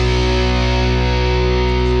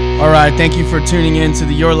All right, thank you for tuning in to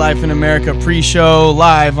the Your Life in America pre-show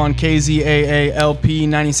live on KZAA LP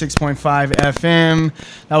 96.5 FM.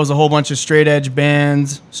 That was a whole bunch of straight edge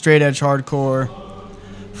bands, straight edge hardcore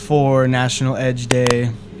for National Edge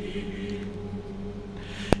Day.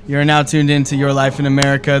 You're now tuned in to Your Life in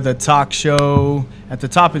America, the talk show at the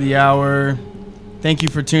top of the hour. Thank you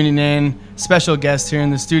for tuning in. Special guest here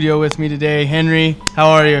in the studio with me today, Henry. How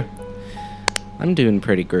are you? I'm doing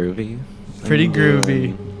pretty groovy. Pretty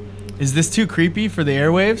groovy. Is this too creepy for the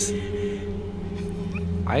airwaves?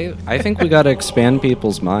 I think we got to expand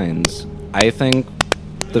people's minds. I think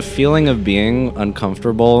the feeling of being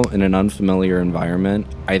uncomfortable in an unfamiliar environment,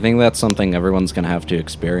 I think that's something everyone's going to have to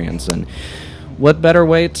experience. And what better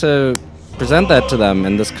way to present that to them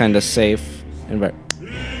in this kind of safe environment?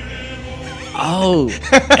 Oh,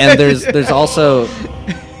 and there's also...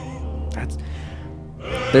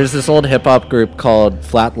 There's this old hip-hop group called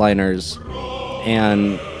Flatliners,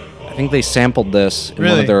 and I think they sampled this in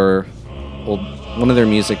one of their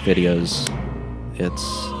music videos.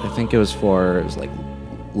 I think it was like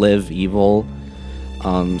Live Evil,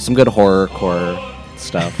 some good horrorcore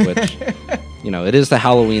stuff, which, it is the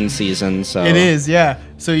Halloween season, so... It is, yeah.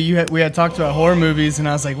 So we had talked about horror movies, and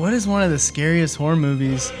I was like, what is one of the scariest horror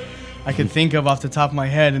movies I could think of off the top of my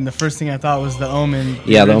head? And the first thing I thought was The Omen.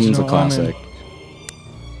 Yeah, The Omen's a classic.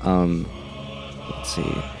 Let's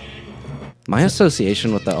see. My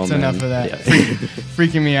association with The Omen... That's enough of that. Yeah.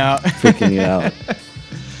 Freaking me out. Freaking you out.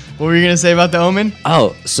 What were you going to say about The Omen?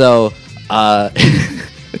 Oh, so I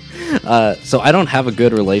don't have a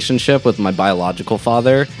good relationship with my biological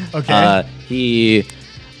father. Okay.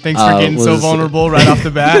 Thanks for getting so vulnerable right off the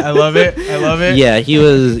bat. I love it. Yeah, he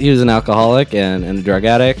was an alcoholic and a drug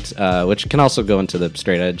addict, which can also go into the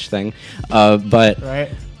straight edge thing. But right.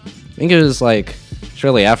 I think it was like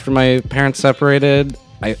shortly after my parents separated,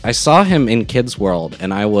 I saw him in Kids World,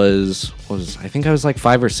 and I think I was like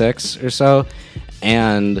 5 or 6 or so,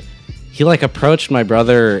 and he like approached my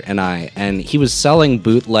brother and I, and he was selling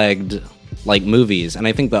bootlegged like movies, and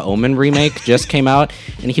I think the Omen remake just came out,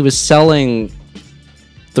 and he was selling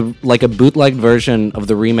a bootlegged version of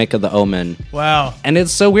the remake of The Omen. Wow. And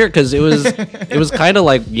it's so weird because it was kind of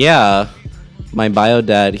like, yeah, my bio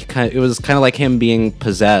dad, it was kind of like him being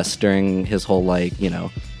possessed during his whole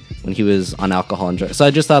when he was on alcohol and drugs. So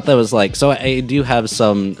I just thought that was like, so I do have it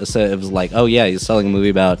was like, oh yeah, he's selling a movie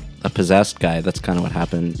about a possessed guy. That's kind of what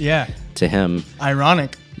happened to him.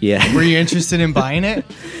 Ironic. Yeah. Were you interested in buying it?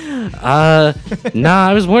 Nah,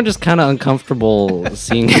 I was more just kind of uncomfortable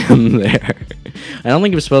seeing him there. I don't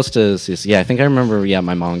think he was supposed to see. Yeah, I think I remember,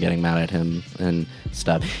 my mom getting mad at him and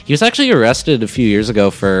stuff. He was actually arrested a few years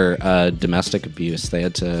ago for domestic abuse. They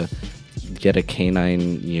had to get a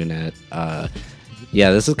canine unit.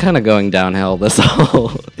 This is kind of going downhill, this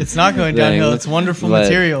whole It's not going downhill. It's wonderful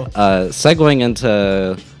material. Segueing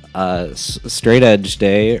into Straight Edge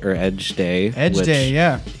Day or Edge Day. Edge Day,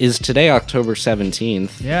 yeah. Is today October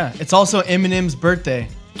 17th. Yeah, it's also Eminem's birthday.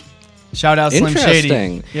 Shout out Slim Shady.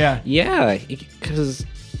 Interesting. Yeah. Yeah, because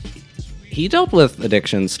he dealt with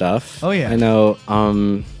addiction stuff. Oh, yeah. I know.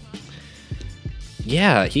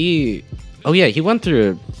 He went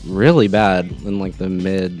through it really bad in like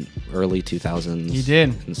the early 2000s. He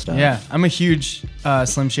did. And stuff. Yeah, I'm a huge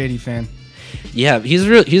Slim Shady fan. Yeah, his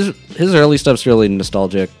early stuff's really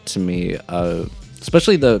nostalgic to me,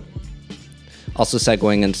 especially also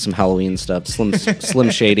segueing into some Halloween stuff. Slim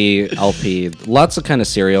Shady LP, lots of kind of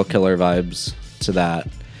serial killer vibes to that.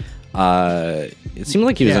 It seemed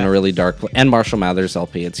like he was in a really dark and Marshall Mathers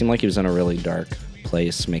LP. It seemed like he was in a really dark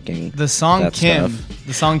place making the song Kim. Stuff.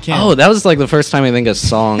 The song Kim. Oh, that was like the first time I think a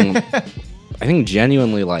song I think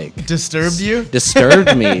genuinely disturbed you?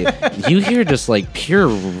 Disturbed me. You hear just like pure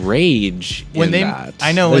rage in that.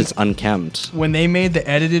 I know it's unkempt. When they made the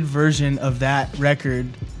edited version of that record,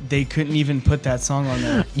 they couldn't even put that song on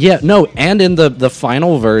there. Yeah, no, and in the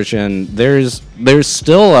final version, there's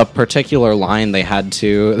still a particular line they had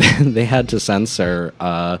to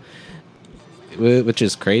censor, which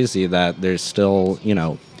is crazy that there's still,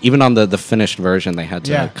 even on the finished version, they had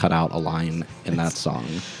to cut out a line in that song.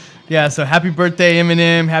 Yeah, so happy birthday,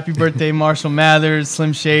 Eminem. Happy birthday, Marshall Mathers,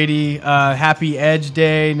 Slim Shady. Happy Edge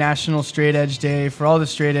Day, National Straight Edge Day. For all the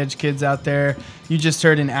straight edge kids out there, you just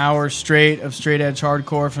heard an hour straight of straight edge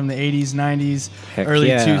hardcore from the 80s, 90s,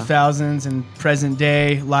 early 2000s, and present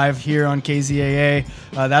day, live here on KZAA.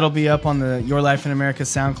 That'll be up on the Your Life in America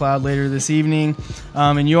SoundCloud later this evening.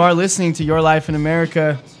 And you are listening to Your Life in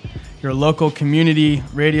America, your local community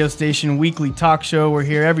radio station weekly talk show. We're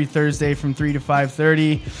here every Thursday from 3 to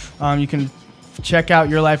 5:30. You can check out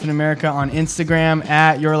Your Life in America on Instagram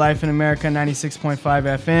at Your Life in America 96.5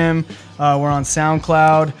 FM. We're on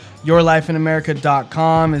SoundCloud.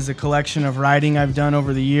 YourLifeInAmerica.com is a collection of writing I've done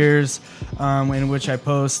over the years, in which I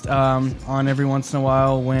post on every once in a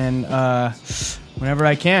while whenever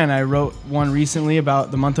I can. I wrote one recently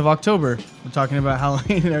about the month of October. We're talking about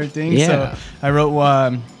Halloween and everything. Yeah. So I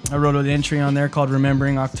wrote an entry on there called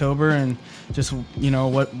Remembering October, and just,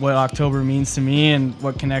 what October means to me and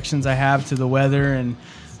what connections I have to the weather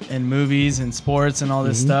and movies and sports and all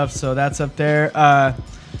this stuff. So that's up there.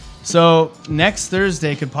 So next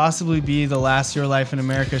Thursday could possibly be the last Your Life in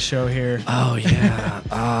America show here. Oh, yeah.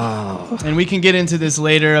 Oh. And we can get into this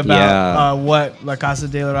later about what La Casa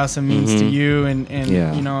de la Raza means to you.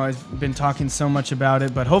 And I've been talking so much about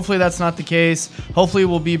it, but hopefully that's not the case. Hopefully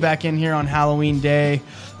we'll be back in here on Halloween Day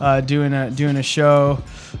doing a show.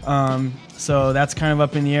 So that's kind of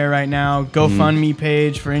up in the air right now. GoFundMe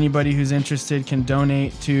page for anybody who's interested can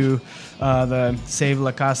donate to the Save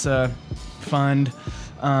La Casa fund.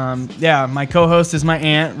 My co-host is my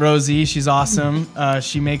aunt, Rosie. She's awesome.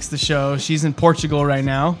 She makes the show. She's in Portugal right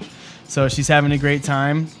now, so she's having a great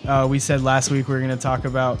time. We said last week we were going to talk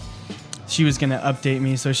about, she was going to update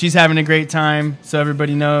me. So she's having a great time, so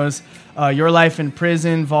everybody knows. Your Life in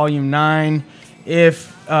Prison, Volume 9.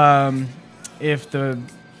 If the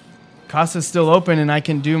Casa's still open and I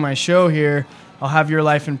can do my show here, I'll have Your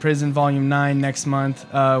Life in Prison Volume 9 next month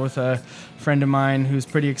with a friend of mine who's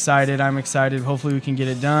pretty excited. I'm excited. Hopefully we can get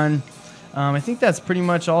it done. I think that's pretty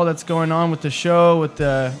much all that's going on with the show, with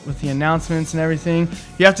the announcements and everything.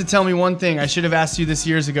 You have to tell me one thing. I should have asked you this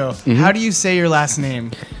years ago. How do you say your last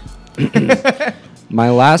name? My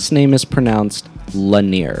last name is pronounced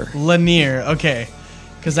Lanier. Lanier, okay.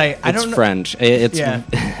 Because I don't know. It's French.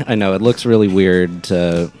 I know, it looks really weird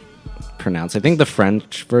to pronounce. I think the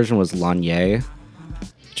French version was Lanier,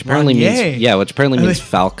 which apparently means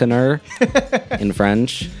falconer in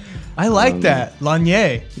French. I like that.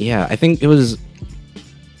 Lanier. Yeah, I think it was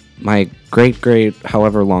my great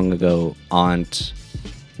however long ago aunt.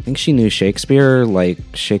 I think she knew Shakespeare, like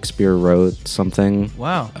Shakespeare wrote something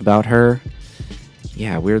about her.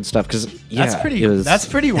 Yeah, weird stuff. That's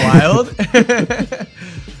pretty wild.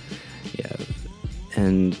 Yeah,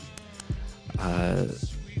 and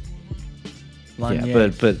Lanier. Yeah,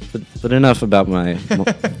 but enough about my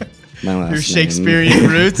last name. Your Shakespearean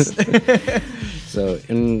roots. So,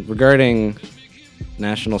 regarding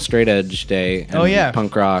National Straight Edge Day and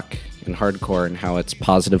punk rock and hardcore and how it's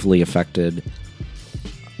positively affected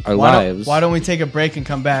our lives. Why don't we take a break and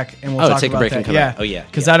come back and we'll talk take about a break that? and come back. Oh yeah.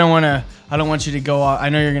 Because I don't want you to go off. I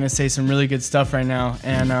know you're going to say some really good stuff right now,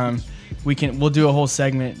 and we'll do a whole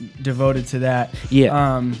segment devoted to that.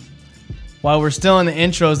 Yeah. While we're still in the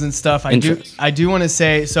intros and stuff, I do want to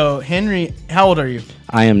say, so Henry, how old are you?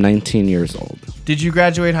 I am 19 years old. Did you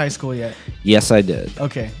graduate high school yet? Yes, I did.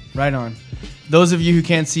 Okay, right on. Those of you who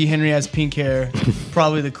can't see, Henry has pink hair,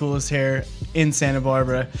 probably the coolest hair in Santa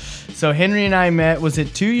Barbara. So Henry and I met, was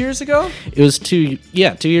it 2 years ago? It was 2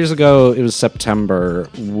 years ago. It was September.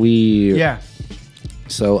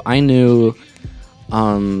 So I knew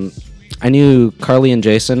Carly and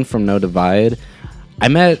Jason from No Divide. I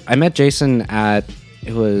met Jason at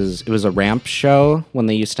it was a Ramp show when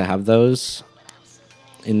they used to have those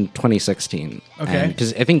in 2016. Okay.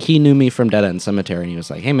 Because I think he knew me from Dead End Cemetery, and he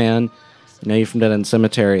was like, "Hey man, I know you from Dead End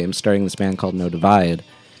Cemetery. I'm starting this band called No Divide,"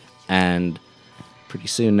 and pretty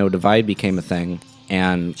soon No Divide became a thing.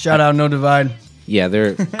 And shout out No Divide. Yeah,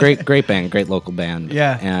 they're great band, great local band.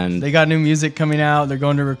 Yeah, and they got new music coming out. They're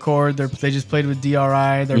going to record. They just played with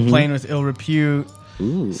DRI. They're playing with Ill Repute.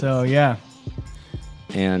 Ooh. So yeah.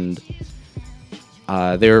 And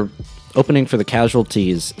they're opening for the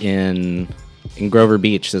Casualties in Grover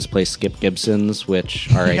Beach, this place Skip Gibson's, which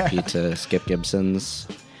RIP to Skip Gibson's.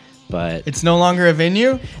 But it's no longer a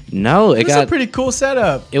venue? No, it was a pretty cool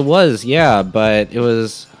setup. It was, yeah, but it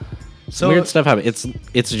was some weird stuff happened.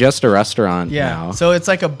 It's just a restaurant now. So it's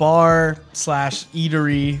like a bar /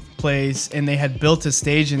 eatery place, and they had built a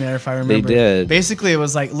stage in there, if I remember. They did. Basically, it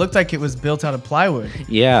was looked like it was built out of plywood.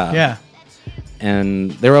 Yeah. Yeah. And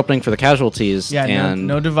they were opening for the Casualties. Yeah, and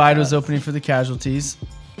No Divide was opening for the Casualties.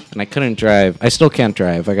 And I couldn't drive. I still can't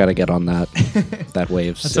drive. I got to get on that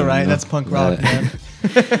wave. That's all right. That's punk rock, man.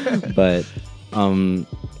 But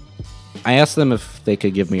I asked them if they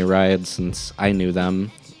could give me a ride since I knew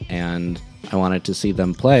them, and I wanted to see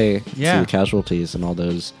them play, see the Casualties and all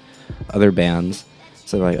those other bands.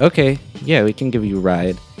 So they're like, okay, yeah, we can give you a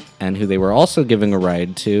ride. And who they were also giving a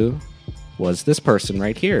ride to was this person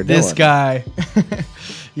right here. This Dylan. guy.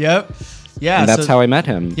 Yep. Yeah, and that's how I met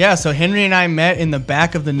him. Yeah, so Henry and I met in the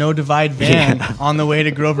back of the No Divide van on the way to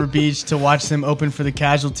Grover Beach to watch them open for the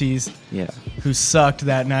Casualties. Yeah, who sucked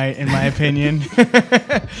that night, in my opinion.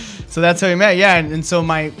 So that's how we met. Yeah, and so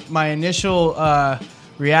my initial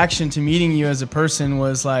reaction to meeting you as a person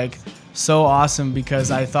was like so awesome because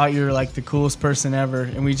I thought you were like the coolest person ever,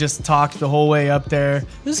 and we just talked the whole way up there.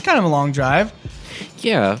 This is kind of a long drive.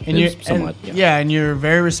 Yeah, and you're somewhat. And you're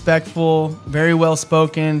very respectful, very well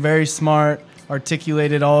spoken, very smart,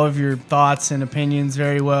 articulated all of your thoughts and opinions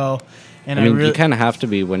very well. And I mean, you kind of have to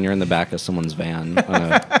be when you're in the back of someone's van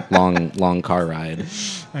on a long car ride.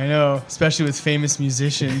 I know, especially with famous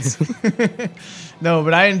musicians. No,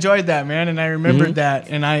 but I enjoyed that, man, and I remembered that,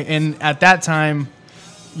 and at that time,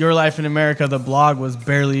 Your Life in America, the blog, was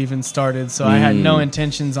barely even started, so I had no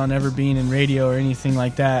intentions on ever being in radio or anything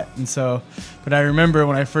like that. And so, but I remember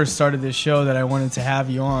when I first started this show that I wanted to have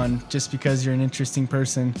you on just because you're an interesting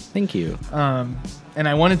person. Thank you. And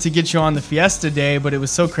I wanted to get you on the Fiesta Day, but it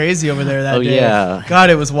was so crazy over there that day. Yeah. God,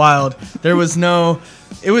 it was wild. There was no.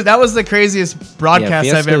 That was the craziest broadcast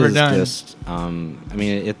I've ever done. Just, I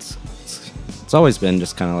mean, it's always been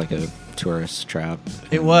just kind of like a tourist trap.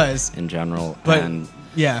 It was in general, but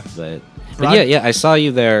yeah, I saw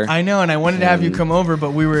you there. I know, and I wanted to have you come over,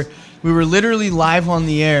 but we were literally live on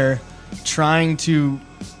the air, trying to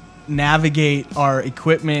navigate our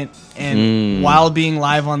equipment and while being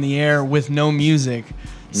live on the air with no music.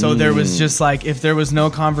 So there was just like, if there was no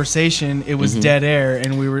conversation, it was dead air,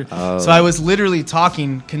 and we were. So I was literally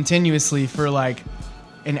talking continuously for like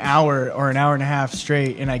an hour or an hour and a half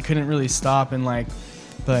straight, and I couldn't really stop. And like,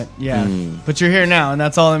 but yeah, but you're here now, and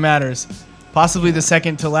that's all that matters. Possibly the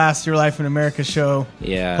second to last Your Life in America show.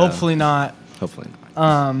 Yeah. Hopefully not. Hopefully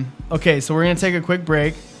not. Okay, so we're gonna take a quick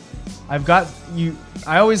break. I've got you.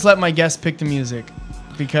 I always let my guests pick the music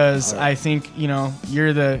because I think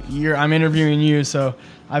I'm interviewing you, so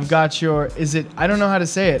I've got your. Is it? I don't know how to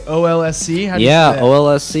say it. OLSC. How do you say that?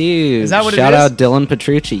 OLSC. Is that what Shout it is? out Dylan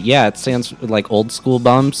Petrucci. Yeah, it stands for like Old School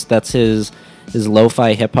Bumps. That's his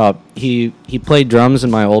lo-fi hip hop. He played drums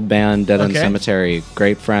in my old band Dead End Cemetery.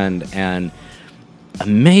 Great friend and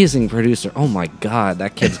amazing producer. Oh my God,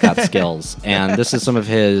 that kid's got skills. And this is some of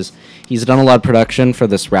his. He's done a lot of production for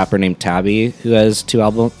this rapper named Tabby, who has 3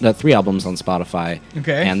 albums on Spotify.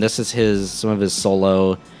 Okay. And this is some of his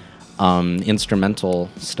solo instrumental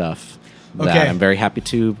stuff that I'm very happy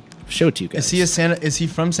to show to you guys. Is he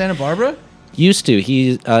from Santa Barbara? Used to.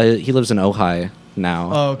 He lives in Ojai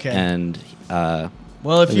now. Oh, okay. And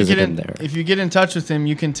well, if you get in touch with him,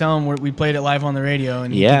 you can tell him we played it live on the radio,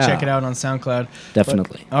 and you can check it out on SoundCloud.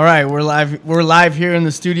 Definitely. All right, we're live. We're live here in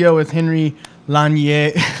the studio with Henry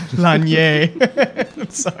Lanier.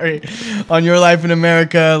 Sorry, on Your Life in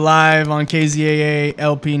America, live on KZAA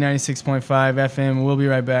LP 96.5 FM. We'll be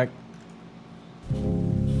right back.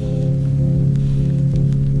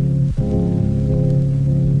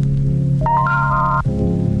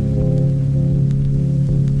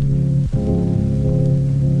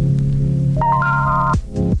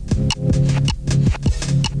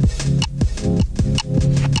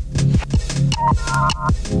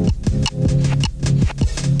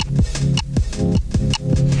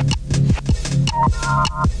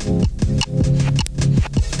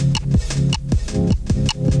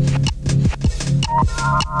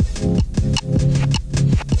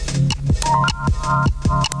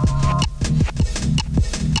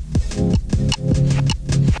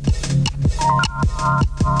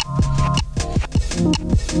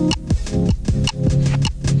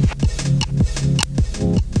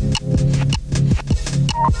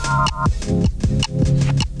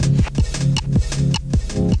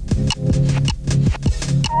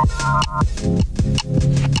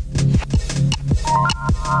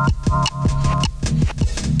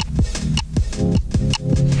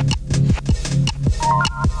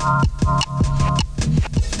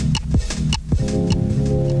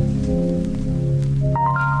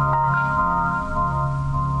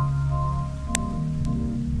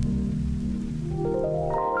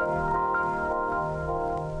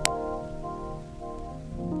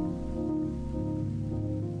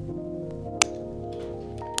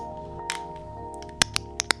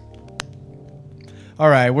 All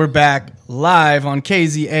right, we're back live on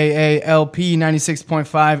KZAA LP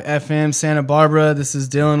 96.5 FM Santa Barbara. This is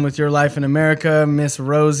Dylan with Your Life in America. Miss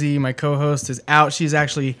Rosie, my co-host, is out. She's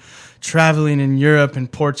actually traveling in Europe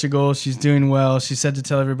and Portugal. She's doing well. She said to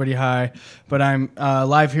tell everybody hi. But I'm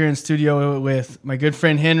live here in studio with my good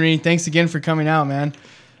friend Henry. Thanks again for coming out, man.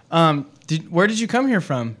 Where did you come here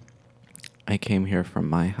from? I came here from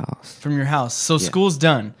my house. From your house. So school's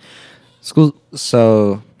done. School.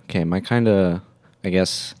 So, okay, my kind of... I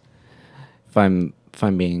guess if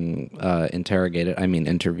I'm being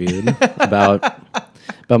interviewed about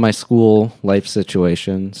my school life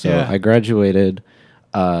situation. So Yeah. I graduated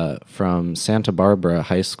from Santa Barbara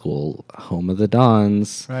High School, home of the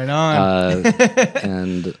Dons. Right on.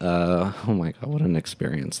 And oh my God, what an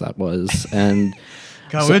experience that was. And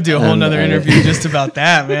God, we'll do a whole nother interview just about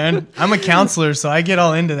that, man. I'm a counselor, so I get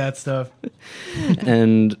all into that stuff.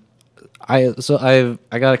 And I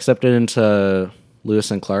got accepted into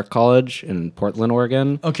Lewis and Clark College in Portland,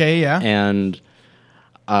 Oregon. Okay, yeah. And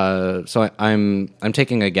so I'm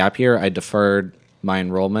taking a gap year. I deferred my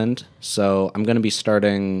enrollment, so I'm going to be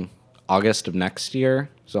starting August of next year.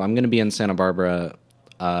 So I'm going to be in Santa Barbara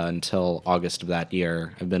until August of that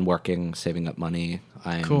year. I've been working, saving up money.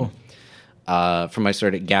 Cool. For my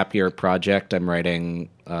sort of gap year project, I'm writing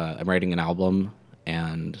an album,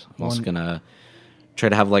 and I'm also gonna try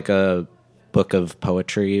to have like a book of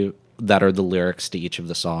poetry that are the lyrics to each of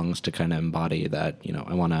the songs to kind of embody that.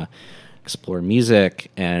 I want to explore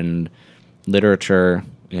music and literature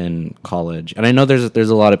in college, and I know there's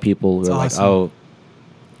a lot of people who are awesome. like, oh,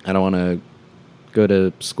 I don't want to go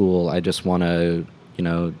to school. I just want to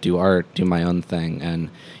do art, do my own thing, and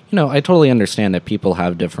I totally understand that people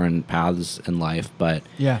have different paths in life, but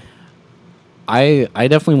yeah, I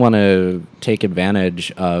definitely want to take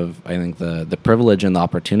advantage of, I think, the privilege and the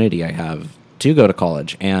opportunity I have to go to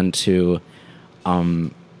college and to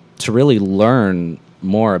really learn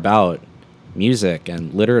more about music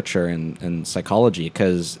and literature and psychology,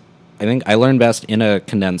 because I think I learn best in a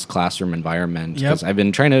condensed classroom environment, because I've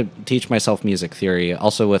been trying to teach myself music theory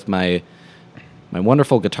also with my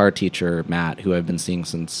wonderful guitar teacher, Matt, who I've been seeing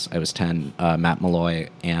since I was 10, Matt Malloy.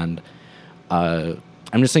 And I'm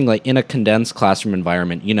just saying, like, in a condensed classroom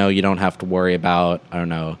environment, you don't have to worry about, I don't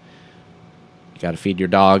know, you got to feed your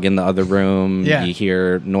dog in the other room. Yeah. You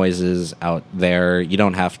hear noises out there. You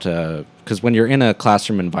don't have to, because when you're in a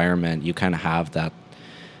classroom environment, you kind of have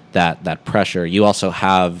that pressure. You also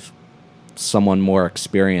have someone more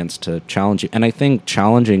experienced to challenge you. And I think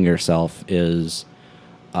challenging yourself is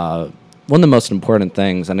one of the most important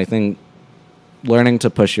things, and I think learning to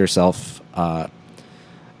push yourself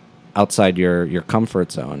outside your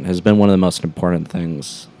comfort zone has been one of the most important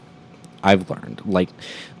things I've learned. Like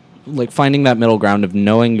finding that middle ground of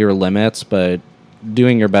knowing your limits, but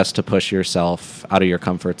doing your best to push yourself out of your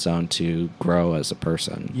comfort zone to grow as a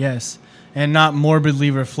person. Yes, and not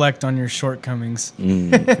morbidly reflect on your shortcomings.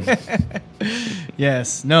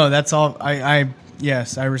 Yes, no, that's all.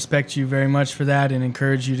 Yes, I respect you very much for that and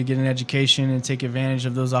encourage you to get an education and take advantage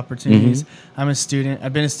of those opportunities. I'm a student.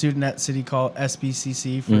 I've been a student at City College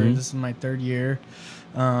SBCC for this is my third year,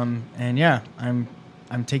 and yeah, I'm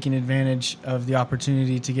taking advantage of the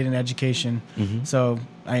opportunity to get an education. So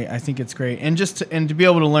I think it's great, and to be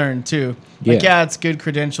able to learn too. Like, yeah, it's good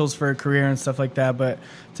credentials for a career and stuff like that, but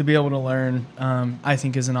to be able to learn, I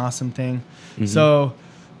think is an awesome thing. So.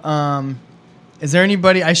 Is there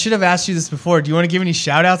anybody? I should have asked you this before. Do you want to give any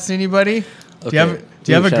shout outs to anybody? Okay.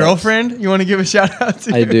 Do you have a girlfriend you want to give a shout out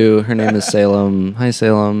to? I do. Her name is Salem. Hi,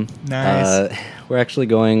 Salem. Nice. We're actually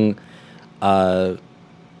going. I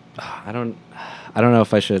don't know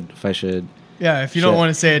if I should. Yeah, if you don't want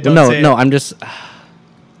to say it, don't say it. No, I'm just.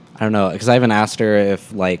 I don't know, because I haven't asked her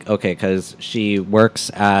if because she works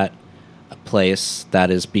at a place that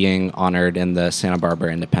is being honored in the Santa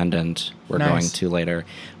Barbara Independent. We're going to later,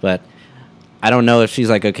 but I don't know if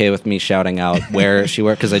she's okay with me shouting out where she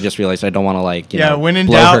worked, because I just realized I don't want to when in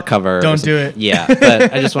blow doubt, her cover. Don't do it. Yeah,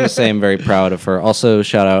 but I just want to say I'm very proud of her. Also,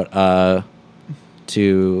 shout out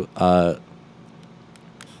to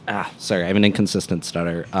sorry, I have an inconsistent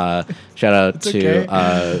stutter. Shout out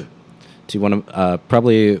to one of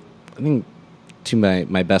probably, I think, to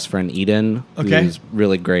my best friend Eden, who's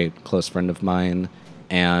really great, close friend of mine,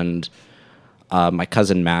 and my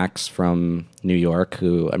cousin Max from New York,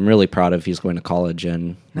 who I'm really proud of. He's going to college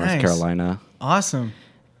in North Carolina. Awesome.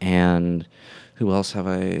 And who else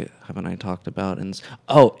haven't I talked about?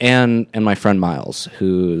 And my friend Miles,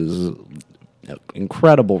 who's an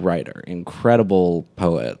incredible writer, incredible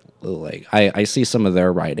poet. Like, I see some of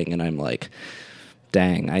their writing and I'm like,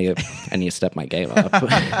 dang, I need to step my game up.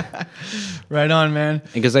 Right on, man.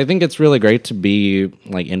 Because I think it's really great to be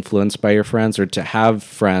influenced by your friends, or to have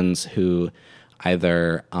friends who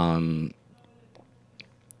either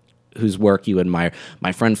whose work you admire.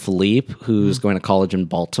 My friend Philippe, who's going to college in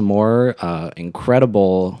Baltimore,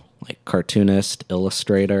 incredible cartoonist,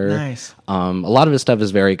 illustrator. Nice. A lot of his stuff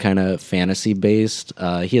is very kind of fantasy based.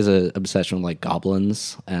 He has an obsession with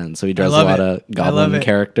goblins, and so he draws a lot of goblin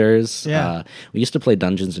characters. Yeah. We used to play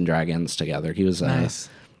Dungeons and Dragons together. He was a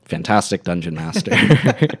fantastic dungeon master.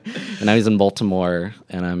 And now he's in Baltimore,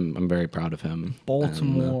 and I'm very proud of him.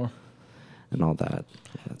 Baltimore. And all that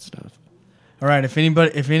stuff. All right, if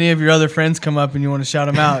any of your other friends come up and you want to shout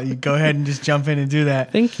them out, you go ahead and just jump in and do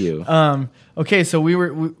that. Thank you. Okay, so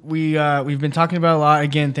we've been talking about a lot.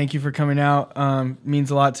 Again, thank you for coming out.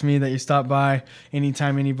 Means a lot to me that you stopped by.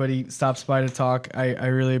 Anytime anybody stops by to talk, I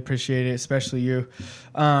really appreciate it, especially you.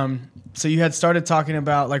 So you had started talking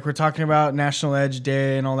about, like, we're talking about National Edge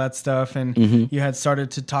Day and all that stuff, and you had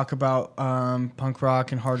started to talk about punk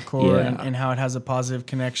rock and hardcore and how it has a positive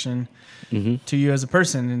connection to you as a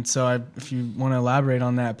person. And so if you want to elaborate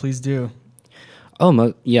on that, please do. Oh,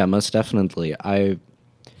 most definitely.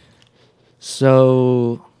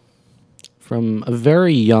 So from a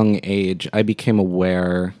very young age, I became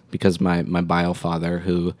aware, because my biofather,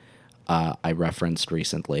 who I referenced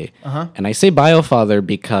recently, and I say biofather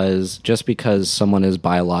because just because someone is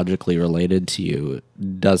biologically related to you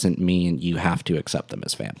doesn't mean you have to accept them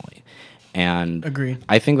as family. And agreed.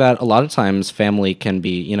 I think that a lot of times family can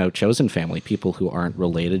be, chosen family. People who aren't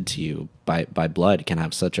related to you by blood can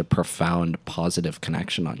have such a profound positive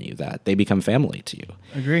connection on you that they become family to you.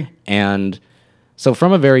 Agree. And so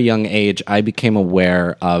from a very young age, I became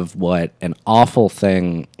aware of what an awful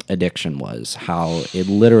thing addiction was, how it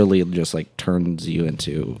literally just like turns you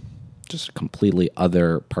into just a completely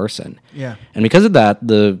other person. Yeah. And because of that,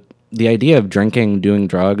 the idea of drinking, doing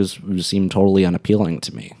drugs seemed totally unappealing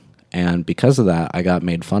to me. And because of that, I got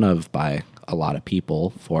made fun of by a lot of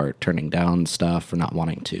people for turning down stuff, for not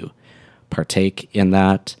wanting to partake in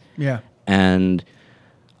that. Yeah. And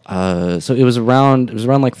so it was around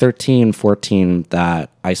like 13, 14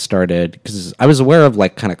 that I started, because I was aware of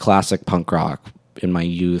like kind of classic punk rock in my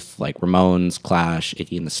youth, like Ramones, Clash,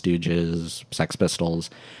 Iggy and the Stooges, Sex Pistols.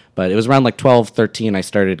 But it was around like 12, 13 I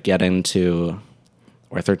started getting to,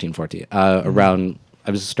 or 13, 14, around,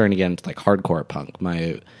 I was starting to get into like hardcore punk.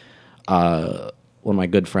 One of my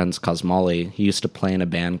good friends, Cosmolly, he used to play in a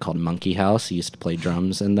band called Monkey House. He used to play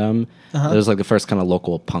drums in them. It was like the first kind of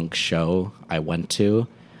local punk show I went to.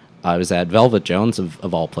 I was at Velvet Jones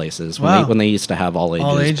of all places when they used to have all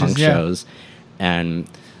ages punk shows. And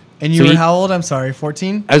you were how old? I'm sorry,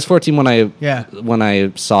 14? I was 14 when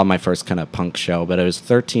I saw my first kind of punk show, but I was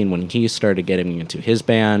 13 when he started getting me into his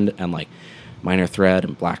band, and like Minor Threat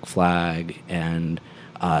and Black Flag and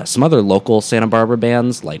some other local Santa Barbara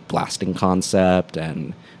bands like Blasting Concept,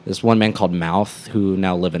 and this one band called Mouth, who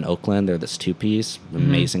now live in Oakland. They're this two-piece,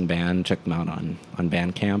 amazing band. Check them out on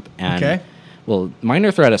Bandcamp. And well,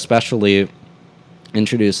 Minor Threat especially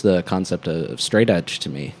introduced the concept of straight edge to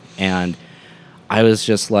me. And I was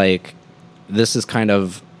just like, this is kind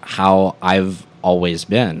of how I've always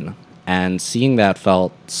been. And seeing that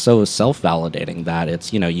felt so self-validating that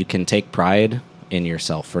it's, you can take pride in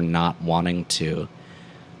yourself for not wanting to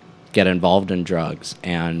get involved in drugs.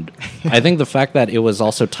 And I think the fact that it was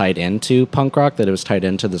also tied into punk rock, that it was tied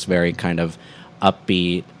into this very kind of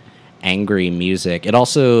upbeat, angry music, it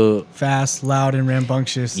also fast, loud, and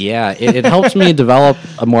rambunctious. Yeah, it helped me develop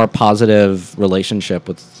a more positive relationship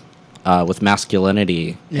with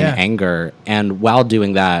masculinity and anger. And while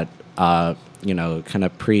doing that, kind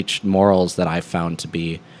of preached morals that I found to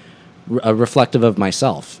be reflective of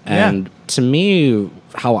myself. And to me,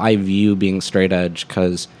 how I view being straight edge,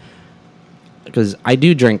 because I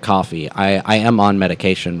do drink coffee. I am on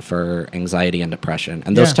medication for anxiety and depression,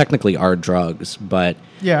 and those technically are drugs. But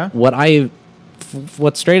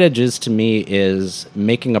what straight edge is to me is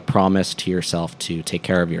making a promise to yourself to take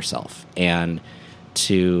care of yourself and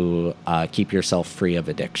to keep yourself free of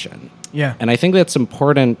addiction. Yeah. And I think that's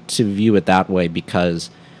important to view it that way,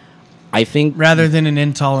 because I think rather than an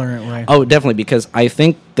intolerant way. Oh, definitely, because I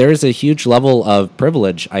think there's a huge level of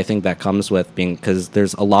privilege, I think, that comes with being, because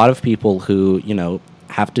there's a lot of people who,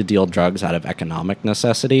 have to deal drugs out of economic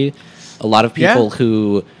necessity. A lot of people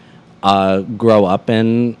who grow up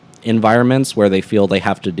in environments where they feel they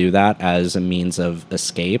have to do that as a means of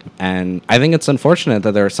escape. And I think it's unfortunate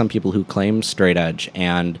that there are some people who claim straight edge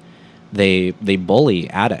and they bully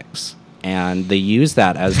addicts. And they use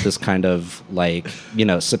that as this kind of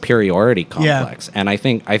superiority complex, and I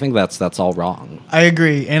think that's all wrong. I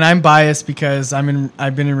agree, and I'm biased because I've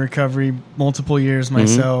been in recovery multiple years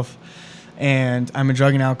myself, and I'm a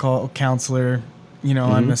drug and alcohol counselor.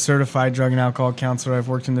 I'm a certified drug and alcohol counselor. I've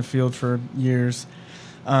worked in the field for years,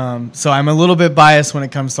 so I'm a little bit biased when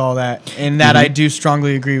it comes to all that, and that I do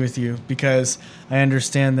strongly agree with you, because I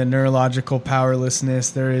understand the neurological powerlessness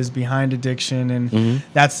there is behind addiction, and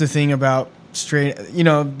that's the thing about straight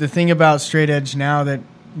edge now that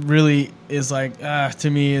really is like, to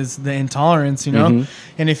me, is the intolerance, And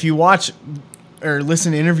if you watch or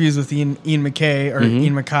listen to interviews with Ian MacKaye, or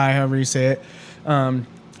Ian Mackay, however you say it,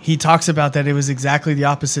 he talks about that it was exactly the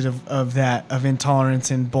opposite of that, of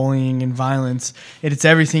intolerance and bullying and violence. It's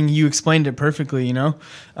everything. You explained it perfectly, you know?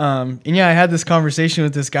 And yeah, I had this conversation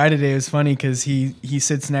with this guy today. It was funny because he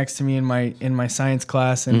sits next to me in my science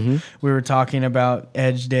class, and we were talking about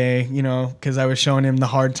Edge Day, you know, because I was showing him the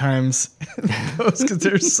hard times because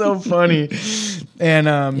they're so funny.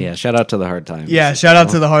 And yeah, shout out to the hard times. Yeah, shout out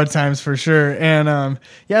to the hard times for sure. And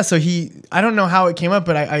yeah, so I don't know how it came up,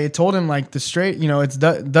 but I told him like the straight, you know, it's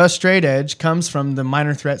the straight edge comes from the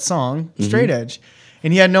Minor Threat song Straight Edge.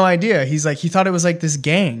 And he had no idea. He's like, he thought it was like this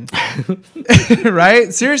gang,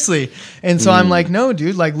 right? Seriously. And so I'm like, no,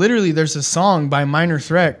 dude, like literally there's a song by Minor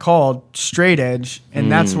Threat called Straight Edge,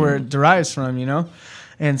 and that's where it derives from, you know?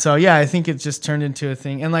 And so, yeah, I think it just turned into a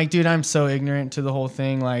thing. And like, dude, I'm so ignorant to the whole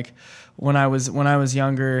thing. Like when I was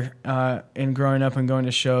younger and growing up and going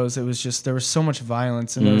to shows, it was just, there was so much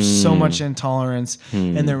violence and there was so much intolerance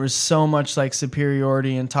and there was so much like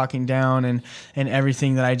superiority and talking down and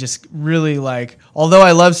everything that I just really like, although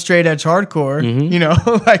I love straight edge hardcore, you know,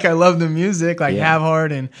 like I love the music, like Have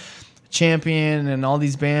Heart and Champion and all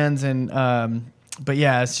these bands. And, but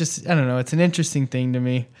yeah, it's just, I don't know, it's an interesting thing to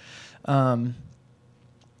me.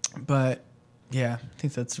 But yeah, I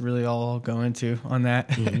think that's really all I'll go into on that.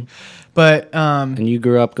 But and you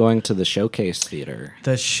grew up going to the Showcase Theater.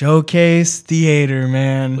 The Showcase Theater,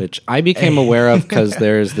 man. Which I became aware of because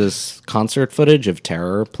there's this concert footage of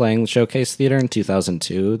Terror playing the Showcase Theater in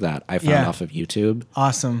 2002 that I found off of YouTube.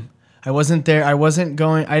 Awesome. I wasn't there.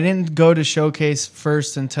 I didn't go to Showcase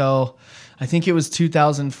first until I think it was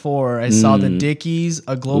 2004. I saw the Dickies,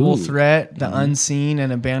 A Global Threat, The Unseen,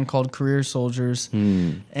 and a band called Career Soldiers.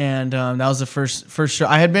 And that was the first show.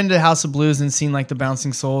 I had been to House of Blues and seen like the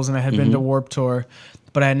Bouncing Souls, and I had been to Warped Tour,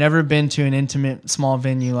 but I had never been to an intimate small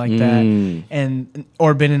venue like that,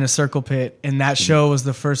 or been in a circle pit. And that show was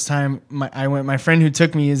the first time I went. My friend who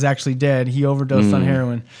took me is actually dead. He overdosed on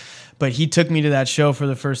heroin. But he took me to that show for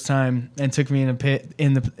the first time and took me in a pit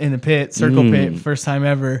in the pit, circle pit, first time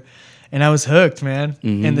ever. And I was hooked, man.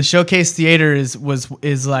 And the Showcase Theater is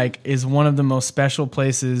one of the most special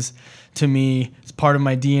places to me. It's part of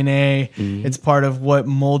my DNA. It's part of what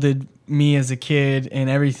molded me as a kid and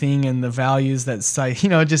everything, and the values that, you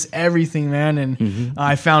know, just everything, man. And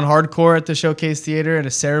I found hardcore at the Showcase Theater at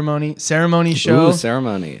a ceremony show. Ooh,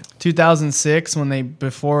 ceremony. 2006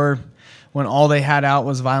 when all they had out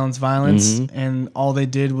was Violence, and all they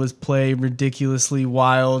did was play ridiculously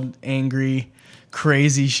wild, angry,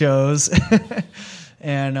 crazy shows.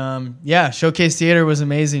 And Showcase Theater was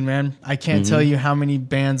amazing, man. I can't tell you how many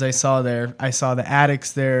bands I saw there. I saw the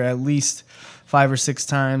Addicts there at least 5 or 6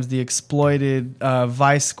 times, the Exploited,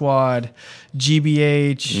 Vice Squad,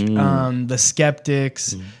 GBH, the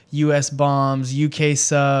Skeptics, US Bombs, UK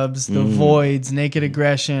Subs, the Voids, Naked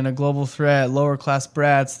Aggression, A Global Threat, Lower Class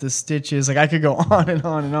Brats, the Stitches. Like I could go on and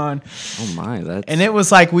on and on. Oh my, and it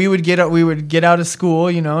was like we would get out of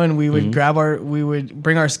school, you know, and we would we would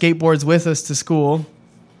bring our skateboards with us to school.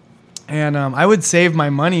 And I would save my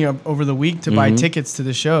money over the week to buy tickets to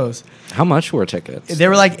the shows. How much were tickets? They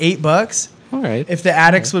were like $8. All right. If the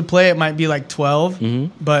Addicts would play, it might be like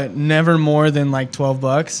 12, but never more than like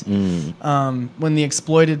 $12. When the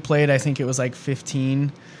Exploited played, I think it was like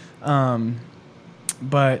 15.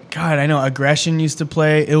 But God, I know Aggression used to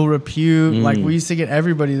play, Ill Repute. Like we used to get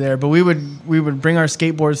everybody there. But we would bring our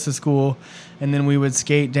skateboards to school, and then we would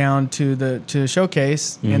skate down to the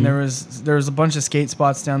Showcase. And there was a bunch of skate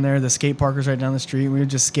spots down there. The skate park was right down the street. We would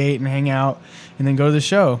just skate and hang out, and then go to the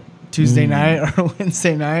show Tuesday night or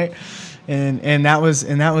Wednesday night. And that was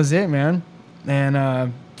it, man.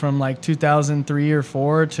 And from like 2003 or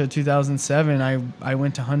 4 to 2007, I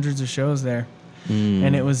went to hundreds of shows there,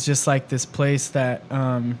 and it was just like this place that,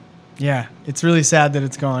 it's really sad that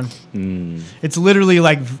it's gone. It's literally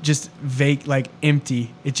like just vague, like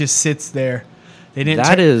empty. It just sits there. They didn't.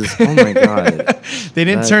 Oh my God. They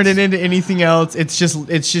didn't turn it into anything else. It's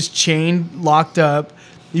just chained, locked up.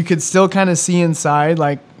 You could still kind of see inside,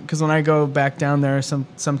 like. Because when I go back down there,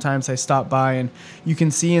 sometimes I stop by and you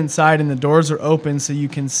can see inside, and the doors are open, so you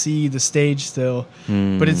can see the stage still.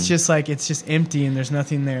 But it's just empty, and there's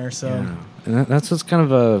nothing there. So, and that's what's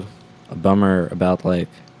kind of a bummer about, like,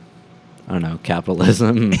 I don't know,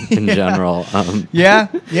 capitalism in general. I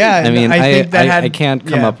mean, I can't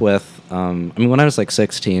come up with. I mean, when I was like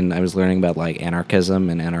 16, I was learning about like anarchism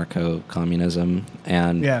and anarcho-communism,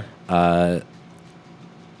 and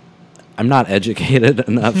I'm not educated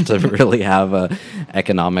enough to really have a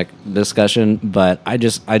economic discussion, but I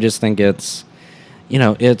just think it's, you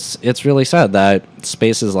know, it's really sad that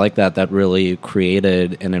spaces like that really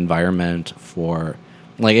created an environment for,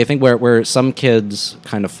 like, I think where some kids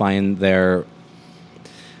kind of find their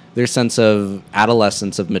their sense of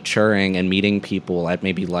adolescence, of maturing and meeting people at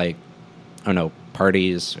maybe like, I don't know,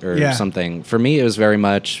 parties or something. For me, it was very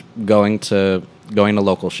much going to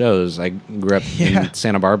local shows. I grew up in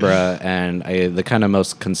Santa Barbara, and the kind of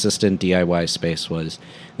most consistent DIY space was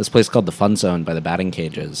this place called the Fun Zone by the batting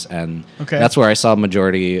cages, and that's where I saw a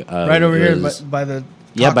majority. Right over here by the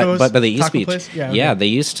tacos, by the East Beach. Place? They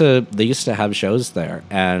used to have shows there,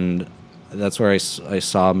 and that's where I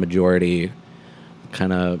saw a majority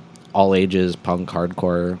kind of all ages punk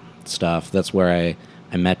hardcore stuff. That's where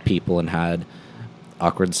I met people and had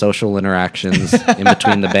awkward social interactions in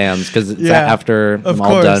between the bands, because it's after I'm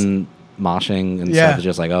all done moshing and stuff. It's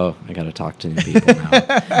just like, oh, I got to talk to new people now.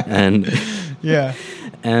 And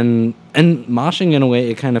and moshing, in a way,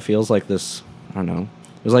 it kind of feels like this, I don't know,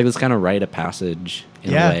 it was like this kind of rite of passage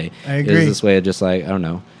in a way. I agree. It was this way of just like, I don't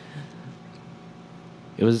know.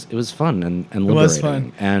 It was fun and liberating. It was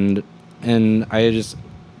fun. And I just,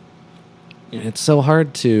 it's so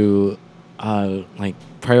hard to like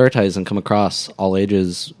prioritize and come across all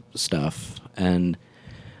ages stuff. And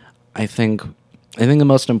I think the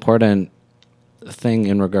most important thing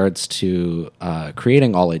in regards to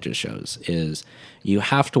creating all ages shows is you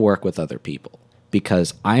have to work with other people,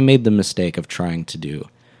 because I made the mistake of trying to do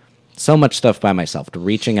so much stuff by myself, to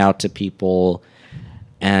reaching out to people.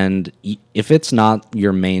 And if it's not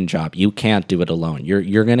your main job, you can't do it alone.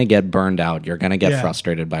 You're going to get burned out. You're going to get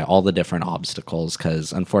frustrated by all the different obstacles,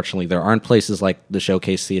 because unfortunately there aren't places like the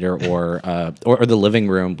Showcase Theater or the Living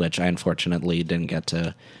Room, which I unfortunately didn't get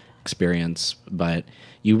to experience. But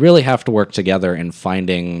you really have to work together in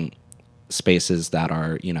finding spaces that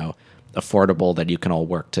are, you know, affordable, that you can all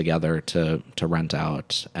work together to rent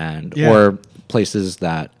out, and or places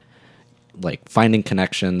that, like, finding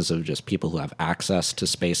connections of just people who have access to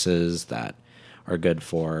spaces that are good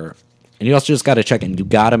for. And you also just got to check in. You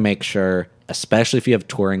got to make sure, especially if you have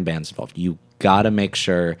touring bands involved, you got to make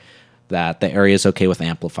sure that the area is okay with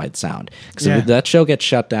amplified sound. Because if that show gets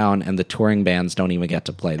shut down and the touring bands don't even get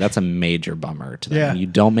to play, that's a major bummer to them. And you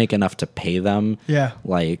don't make enough to pay them.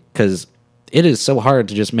 Like, because it is so hard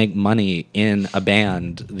to just make money in a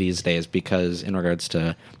band these days, because in regards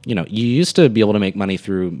to, you know, you used to be able to make money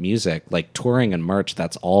through music, like touring and merch.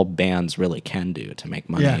 That's all bands really can do to make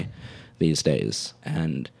money these days.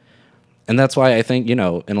 And that's why I think, you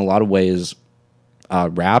know, in a lot of ways,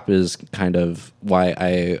 rap is kind of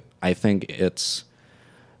why I think it's,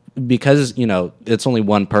 because, you know, it's only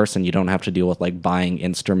one person. You don't have to deal with like buying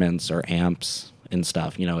instruments or amps and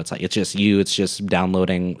stuff. You know, it's like, it's just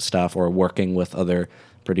downloading stuff or working with other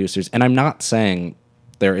producers. And I'm not saying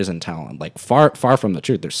there isn't talent, like far from the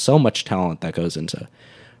truth. There's so much talent that goes into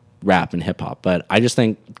rap and hip hop, but I just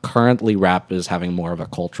think currently rap is having more of a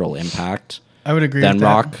cultural impact, I would agree, than with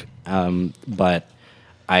rock. But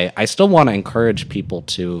I still want to encourage people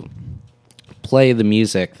to play the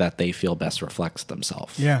music that they feel best reflects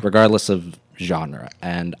themselves, regardless of genre.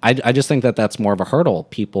 And I just think that that's more of a hurdle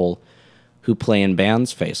people who play in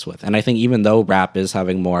bands face with. And I think even though rap is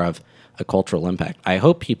having more of a cultural impact, I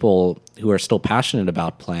hope people who are still passionate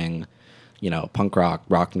about playing, you know, punk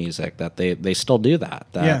rock music, that they still do that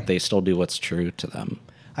they still do what's true to them.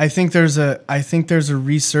 I think there's a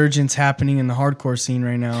resurgence happening in the hardcore scene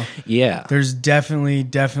right now. Yeah, there's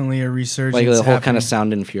definitely a resurgence. Like the whole kind of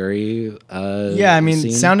Sound and Fury. I mean,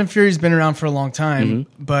 scene. Sound and Fury's been around for a long time,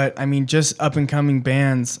 but I mean, just up and coming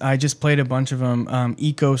bands. I just played a bunch of them.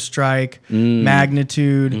 Eco Strike,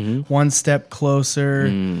 Magnitude, One Step Closer.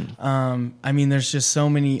 I mean, there's just so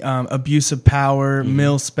many. Abuse of Power,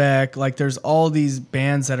 Mil Spec. Like, there's all these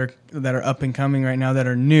bands that are up and coming right now that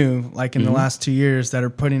are new, like in the last 2 years, that are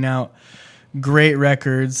putting out great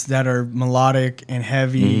records that are melodic and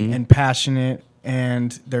heavy and passionate,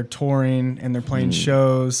 and they're touring and they're playing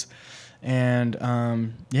shows, and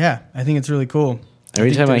I think it's really cool.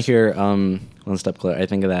 Every time I hear One Step Closer, I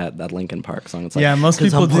think of that Linkin Park song. It's like, most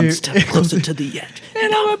people do. One step closer to the edge,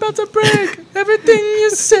 and I'm about to break everything you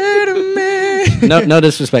say to me. No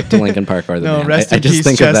disrespect to Linkin Park or the band. Rest I in just peace,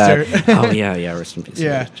 think Chester. of that. Oh yeah, rest in peace,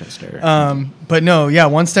 Chester. But no,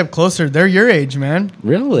 One Step Closer. They're your age, man.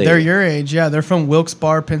 Really? They're your age. Yeah, they're from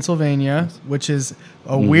Wilkes-Barre, Pennsylvania, which is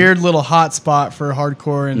a weird little hot spot for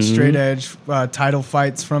hardcore and straight edge. Title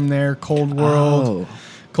fights from there. Cold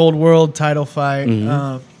World title fight.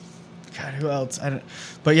 God, who else?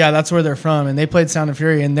 But yeah, that's where they're from, and they played Sound and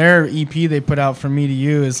Fury, and their EP they put out, From Me to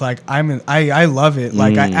You, is like, I love it.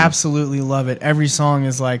 Like, I absolutely love it. Every song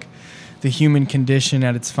is like the human condition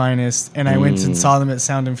at its finest, and I went and saw them at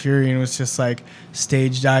Sound and Fury, and it was just like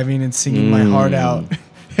stage diving and singing my heart out.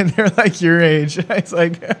 And they're like your age. It's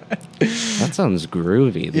like that sounds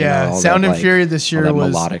groovy. Sound and Fury this year all that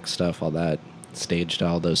was melodic stuff, all that. staged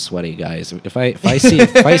all those sweaty guys. If I see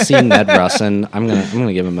Ned Russin, I'm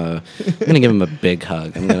gonna give him a big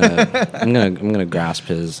hug. I'm gonna grasp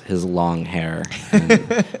his long hair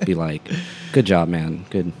and be like, good job, man.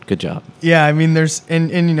 Good job. Yeah, I mean, there's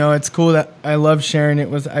and you know, it's cool that I love sharing it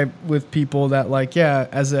with people that, like, yeah,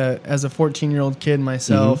 as a 14-year-old kid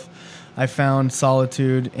myself, I found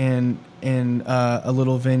solitude in a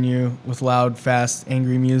little venue with loud, fast,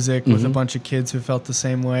 angry music with a bunch of kids who felt the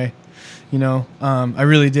same way. You know, I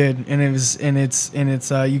really did, and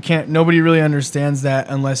it's you can't. Nobody really understands that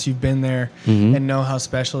unless you've been there and know how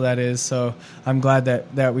special that is. So I'm glad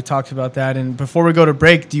that we talked about that. And before we go to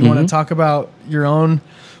break, do you want to talk about your own?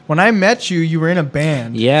 When I met you, you were in a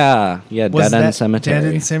band. Yeah, Dead End Cemetery.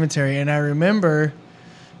 Dead End Cemetery, and I remember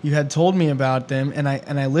you had told me about them, and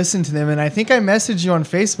I listened to them, and I think I messaged you on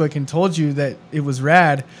Facebook and told you that it was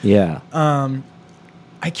rad. Yeah.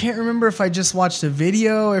 I can't remember if I just watched a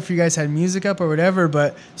video, if you guys had music up or whatever,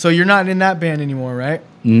 but so you're not in that band anymore, right?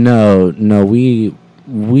 No,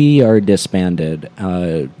 we are disbanded.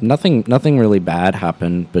 Nothing really bad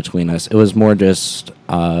happened between us. It was more just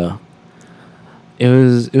it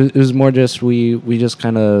was more just we just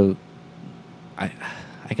kind of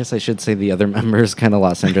I guess I should say the other members kind of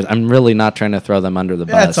lost interest. I'm really not trying to throw them under the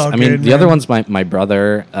bus. All I mean, good, the other one's my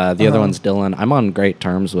brother. The other one's Dylan. I'm on great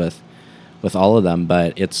terms with all of them,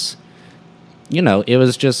 but it's, you know, it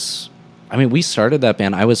was just, I mean, we started that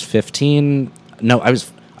band. I was 15. No, I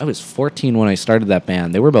was 14 when I started that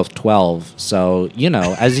band. They were both 12. So, you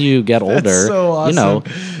know, as you get older, so awesome.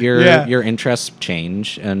 you know, your interests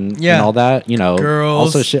change and all that, you know.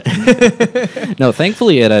 Girls. Also no,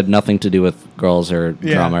 thankfully it had nothing to do with girls or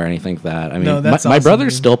drama or anything like that. I mean, my brother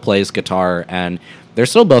still plays guitar, and they're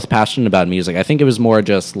still both passionate about music. I think it was more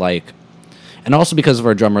just like, and also because of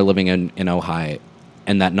our drummer living in Ohio,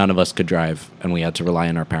 and that none of us could drive, and we had to rely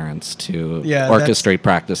on our parents to orchestrate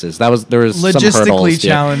practices. There was some hurdles. Logistically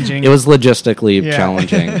challenging. It was logistically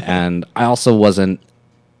challenging, and I also wasn't.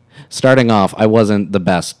 Starting off, I wasn't the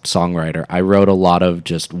best songwriter. I wrote a lot of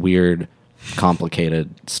just weird,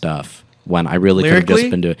 complicated stuff when I really could have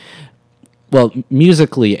just been doing. Well,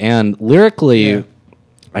 musically and lyrically,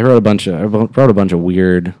 I wrote a bunch of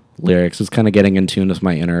weird lyrics. It's kind of getting in tune with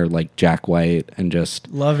my inner, like, Jack White, and just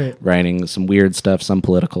love it, writing some weird stuff, some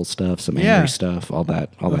political stuff, some angry stuff, all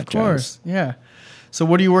that jazz. Of course, yeah. So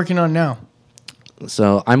what are you working on now?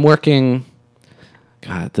 So I'm working.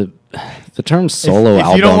 God, the term solo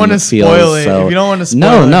album. If you don't want to spoil it, if you don't want to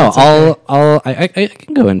spoil it, no. I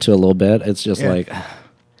can go into a little bit. It's just like,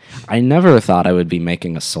 I never thought I would be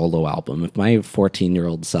making a solo album. If my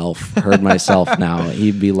 14-year-old self heard myself now,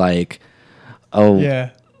 he'd be like, "Oh,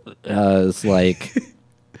 yeah." It's like,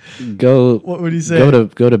 what would he say?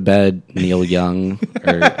 Go to bed, Neil Young,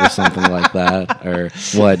 or something like that, or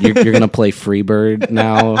what? You're gonna play Freebird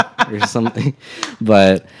now or something,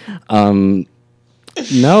 but no.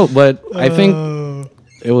 But I think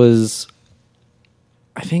it was.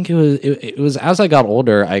 It was as I got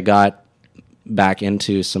older, I got back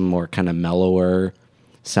into some more kind of mellower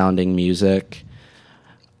sounding music,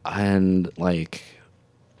 and like.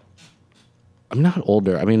 I'm not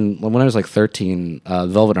older. I mean, when I was like 13,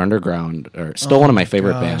 Velvet Underground are still one of my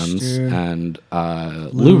favorite bands. Dude. And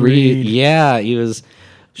Lou Reed, he was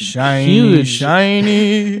huge.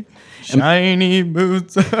 Shiny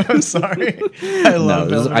boots. I'm sorry. I love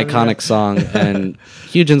it. It was an iconic song and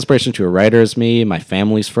huge inspiration to a writer as me. My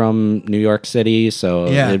family's from New York City, so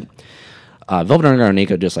Velvet Underground and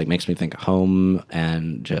Nico just like makes me think of home,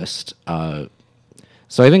 and just so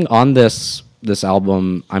I think on this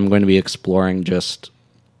album, I'm going to be exploring just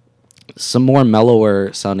some more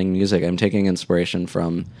mellower sounding music. I'm taking inspiration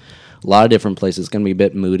from a lot of different places. It's going to be a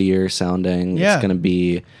bit moodier sounding. Yeah. It's going to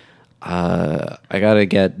be, I got to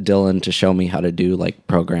get Dylan to show me how to do like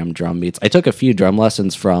programmed drum beats. I took a few drum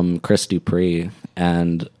lessons from Chris Dupree,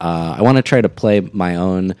 and I want to try to play my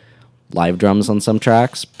own live drums on some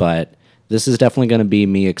tracks, but this is definitely going to be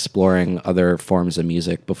me exploring other forms of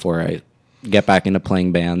music before I get back into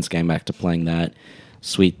playing bands, getting back to playing that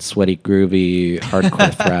sweet, sweaty, groovy,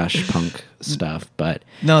 hardcore thrash punk stuff. But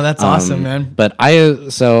no, that's awesome, man. But I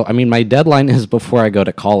mean, my deadline is before I go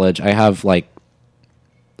to college. I have like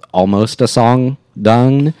almost a song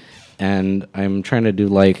done, and I'm trying to do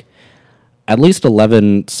like at least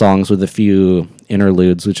 11 songs with a few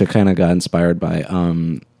interludes, which I kind of got inspired by.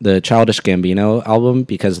 The Childish Gambino album,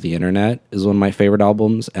 Because of the Internet, is one of my favorite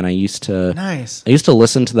albums, and I used to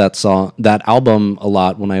listen to that album a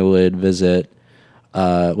lot when I would visit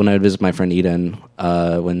my friend Eden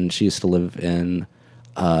when she used to live in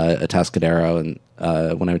Atascadero, and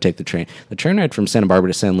when I would take the train. The train ride from Santa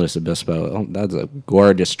Barbara to San Luis Obispo, that's a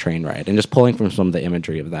gorgeous train ride. And just pulling from some of the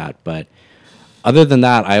imagery of that. But other than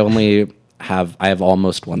that, I have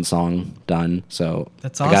almost one song done. So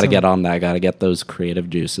that's awesome. I got to get on that. I got to get those creative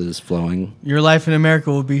juices flowing. Your Life in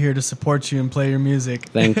America will be here to support you and play your music.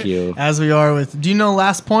 Thank you. As we are with, do you know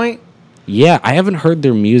Last Point? Yeah, I haven't heard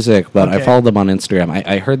their music, but I followed them on Instagram.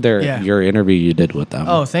 I heard your interview you did with them.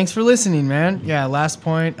 Oh, thanks for listening, man. Yeah, Last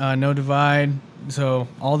Point, No Divide. So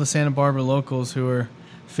all the Santa Barbara locals who are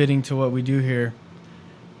fitting to what we do here,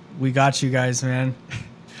 we got you guys, man.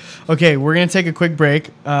 Okay, we're going to take a quick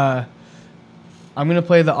break. I'm going to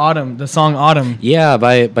play the song Autumn. Yeah,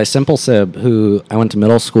 by Simple Sib, who I went to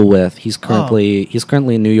middle school with. He's currently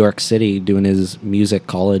in New York City doing his music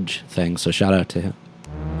college thing, so shout out to him.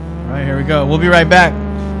 All right, here we go. We'll be right back.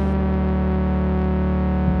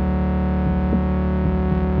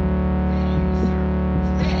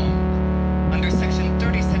 Under Section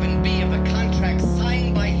 37B of the contract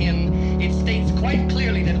signed by him, it states quite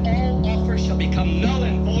clearly that all offers shall become null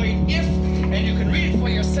and void if, and you can read it for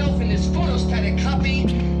yourself in this photostatic copy,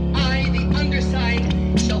 I, the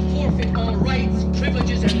undersigned, shall forfeit all rights,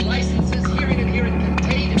 privileges, and licenses herein and herein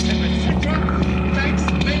contained, etc., etc. Thanks,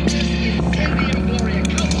 mentis, incendium, gloria,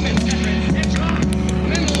 calcum, etc., etc.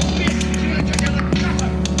 Memo bis punitor delicata.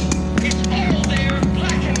 It's all there,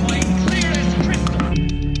 black and white, clear as crystal.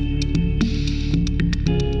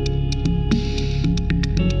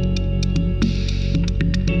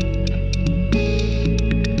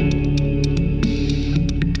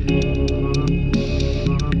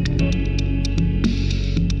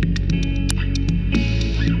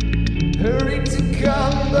 Hurried to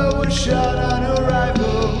come, but was shot on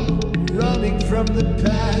arrival. Running from the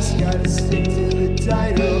past, gotta stick to the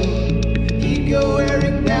title. Ego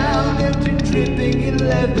wearing down, engine dripping in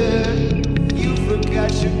leather. You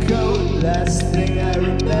forgot your coat, last thing I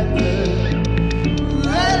remember.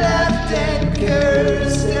 I laughed and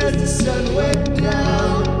cursed as the sun went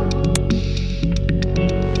down.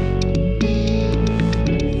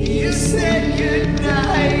 You said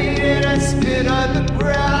goodnight and I spit on the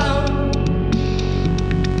ground.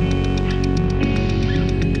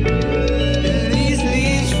 These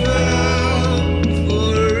leaves fall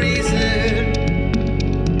for a reason.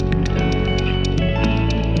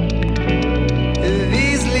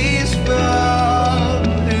 These leaves fall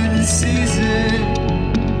in the season.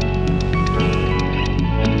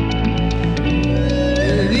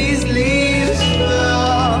 These leaves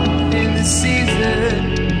fall in the season.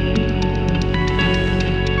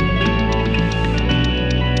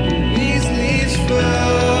 These leaves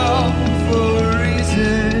fall for a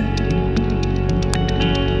reason.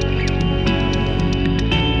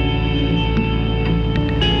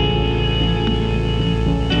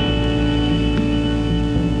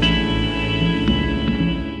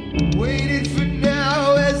 Waited for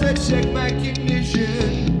now as I check my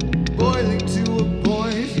condition. Boiling to a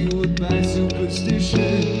point, fueled by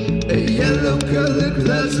superstition. A yellow colored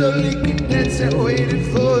clouds slowly condense. I waited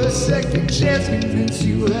for a second chance. Convinced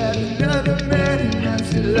you had another man. And I'm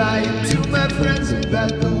still lying to my friends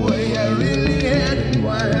about the way I really had. And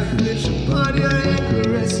why I flinch upon your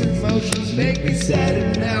caress. Emotions make me sad.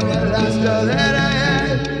 And now I lost all that I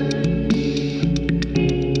had.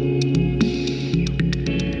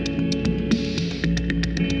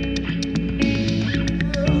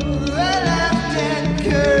 I laughed and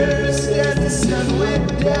cursed as the sun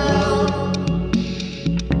went down.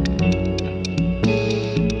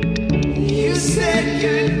 You said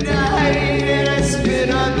goodnight and I spit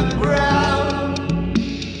on the ground.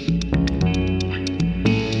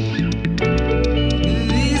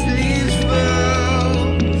 These leaves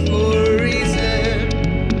fall for a reason.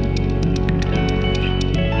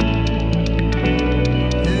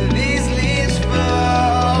 These leaves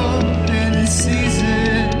fall in the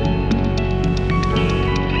season.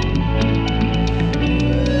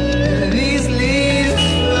 These leaves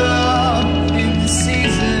fall in the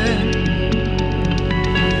season.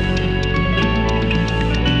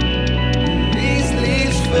 These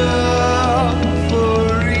leaves fall for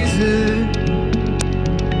a reason.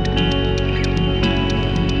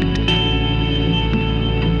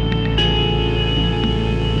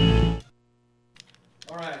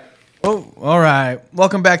 Oh, all right.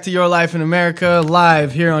 Welcome back to Your Life in America,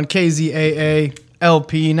 live here on KZAA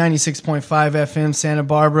LP 96.5 FM Santa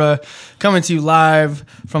Barbara. Coming to you live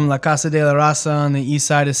from La Casa de la Raza on the east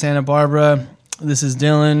side of Santa Barbara. This is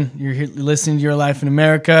Dylan. You're listening to Your Life in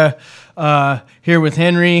America. Here with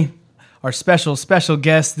Henry, our special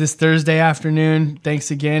guest this Thursday afternoon. Thanks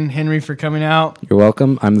again, Henry, for coming out. You're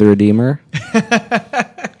welcome. I'm the Redeemer.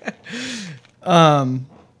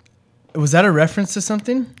 Was that a reference to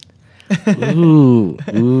something? Ooh.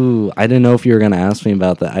 I didn't know if you were going to ask me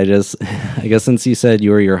about that. I guess since you said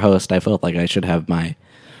you were your host, I felt like I should have my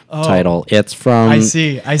title. It's from... I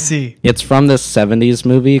see. It's from this 70s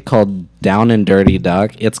movie called Down and Dirty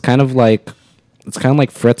Duck. It's kind of like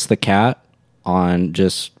Fritz the Cat on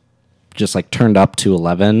just like turned up to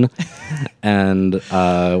 11. And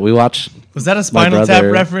we watched... Was that a Spinal Tap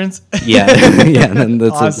reference? Yeah. And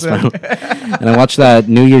that's awesome. And I watched that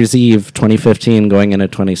New Year's Eve 2015 going into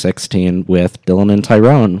 2016 with Dylan and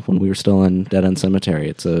Tyrone when we were still in Dead End Cemetery.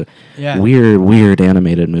 It's a weird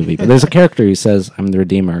animated movie. But there's a character who says, I'm the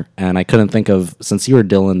Redeemer. And I couldn't think of, since you were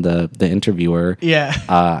Dylan, the interviewer,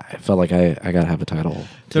 I felt like I got to have a title.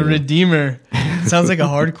 The Redeemer. Sounds like a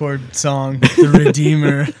hardcore song. The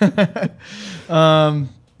Redeemer.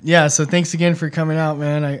 Yeah, so thanks again for coming out,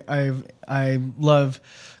 man. I love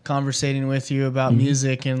conversating with you about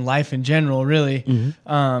music and life in general, really.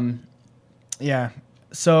 Yeah.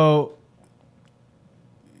 So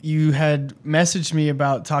you had messaged me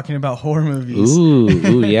about talking about horror movies.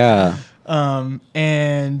 Ooh, yeah.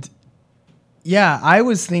 And yeah, I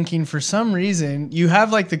was thinking for some reason you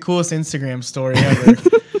have like the coolest Instagram story ever.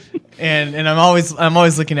 and I'm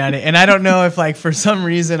always looking at it. And I don't know if like for some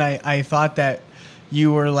reason I thought that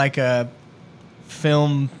you were like a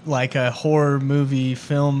horror movie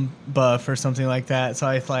film buff or something like that. So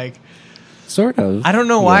I like, sort of. I don't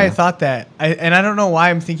know why I thought that. And I don't know why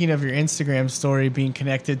I'm thinking of your Instagram story being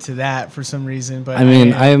connected to that for some reason. But I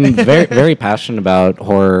mean, I'm very, very passionate about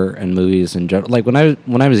horror and movies in general. Like when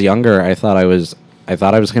I was younger, I thought I was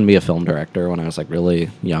going to be a film director when I was like really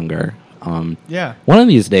younger. Yeah. One of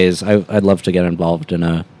these days, I'd love to get involved in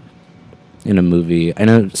a movie. I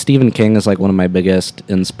know Stephen King is like one of my biggest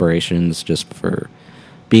inspirations just for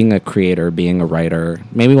being a creator, being a writer.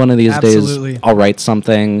 Maybe one of these days I'll write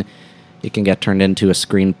something. It can get turned into a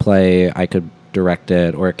screenplay. I could direct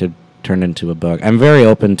it, or it could turn into a book. I'm very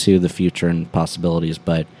open to the future and possibilities,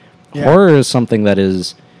 but horror is something that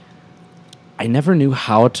is... I never knew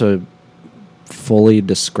how to fully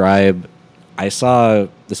describe... I saw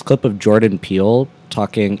this clip of Jordan Peele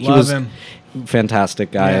talking... Love him.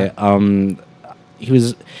 Fantastic guy. Yeah. He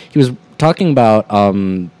was talking about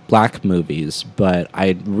black movies, but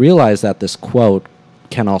I realized that this quote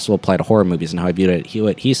can also apply to horror movies and how I viewed it.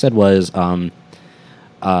 What he said was black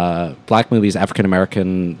movies, African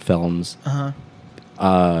American films,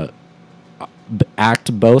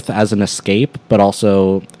 act both as an escape but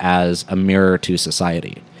also as a mirror to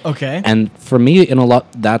society. Okay. And for me, in a lot,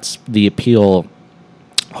 that's the appeal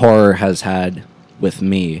horror has had with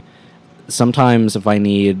me. Sometimes if I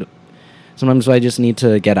just need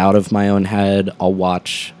to get out of my own head, I'll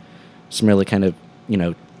watch some really kind of,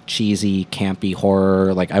 cheesy, campy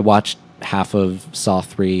horror. Like I watched half of Saw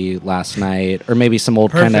 3 last night, or maybe some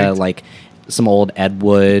old kind of like some old Ed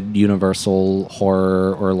Wood Universal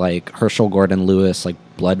horror, or like Herschel Gordon Lewis, like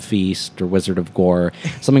Blood Feast or Wizard of Gore.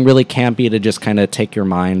 Something really campy to just kind of take your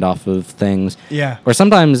mind off of things. Yeah. Or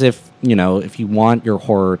sometimes if you want your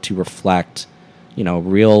horror to reflect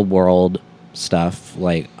real world stuff,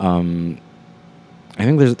 like I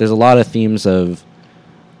think there's a lot of themes of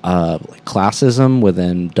like classism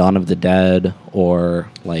within Dawn of the Dead, or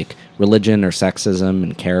like religion or sexism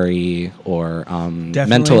in Carrie, or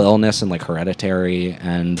mental illness and like Hereditary.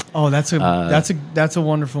 And that's a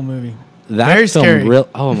wonderful movie. That very film scary.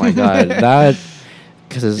 Oh my god, that.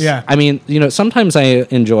 Because I mean, sometimes I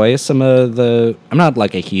enjoy some of the. I'm not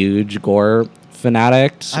like a huge gore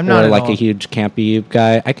fanatic, I'm not or like a huge campy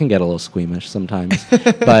guy. I can get a little squeamish sometimes,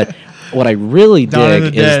 but what I really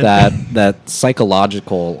dig is that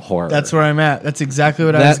psychological horror. That's where I'm at. That's exactly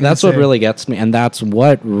what I was going to say. That's what really gets me, and that's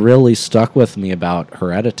what really stuck with me about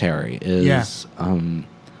Hereditary. Is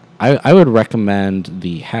I would recommend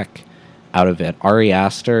the heck out of it. Ari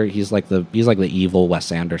Aster, he's like the evil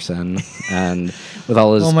Wes Anderson, and with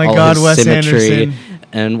all his Wes symmetry. Anderson.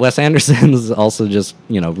 And Wes Anderson is also just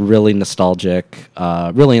really nostalgic,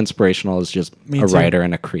 really inspirational as just a writer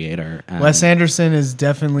and a creator. And Wes Anderson is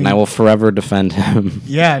definitely, and I will forever defend him.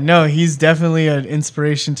 Yeah, no, he's definitely an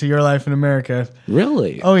inspiration to your life in America.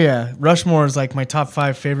 Really? Oh yeah, Rushmore is like my top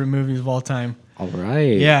 5 favorite movies of all time. All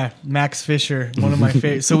right. Yeah, Max Fisher, one of my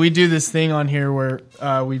favorite. So we do this thing on here where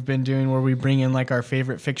we've been doing where we bring in like our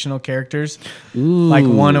favorite fictional characters, like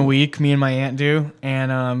one a week. Me and my aunt do,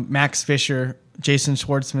 and Max Fisher, Jason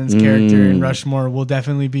Schwartzman's character in Rushmore, will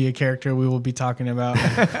definitely be a character we will be talking about.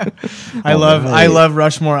 I love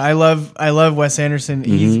Rushmore. I love Wes Anderson.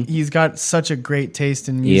 He's got such a great taste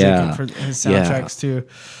in music and for his soundtracks too.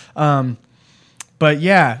 But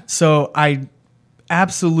yeah, so I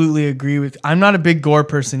absolutely agree with. I'm not a big gore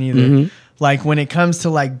person either. like when it comes to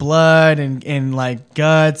like blood and like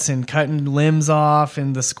guts and cutting limbs off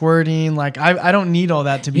and the squirting, like I don't need all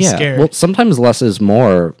that to be scared. Well, sometimes less is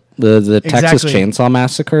more. The Texas Exactly. Chainsaw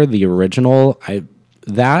Massacre, the original,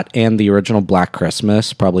 that and the original Black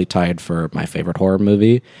Christmas probably tied for my favorite horror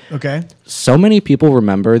movie. Okay. So many people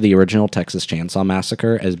remember the original Texas Chainsaw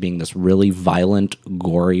Massacre as being this really violent,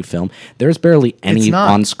 gory film. There's barely any not.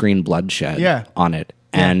 on-screen bloodshed Yeah. on it.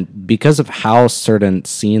 And because of how certain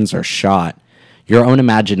scenes are shot, your own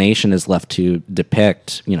imagination is left to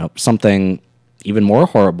depict, something even more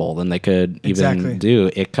horrible than they could Exactly. even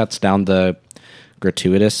do. It cuts down the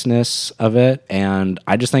gratuitousness of it, and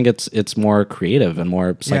I just think it's more creative and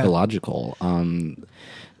more psychological.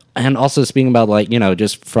 And also speaking about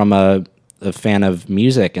just from a fan of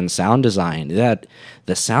music and sound design, that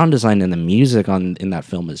the sound design and the music in that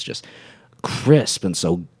film is just crisp and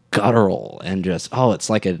so guttural and just it's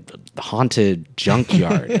like a haunted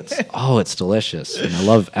junkyard. It's delicious, and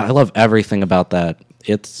I love everything about that.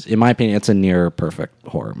 It's, in my opinion, it's a near perfect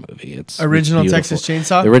horror movie. It's Original beautiful. Texas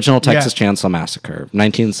Chainsaw? The original Texas Chainsaw Massacre,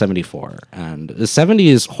 1974. And the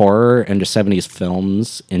 70s horror and just 70s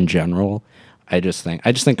films in general, I just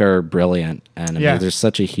think are brilliant. And there's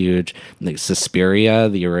such a huge, like Suspiria,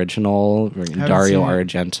 the original, Dario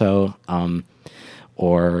Argento,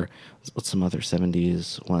 or what's some other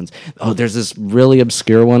 70s ones? Oh, there's this really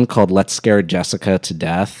obscure one called Let's Scare Jessica to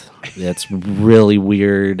Death. It's really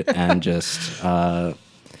weird and just or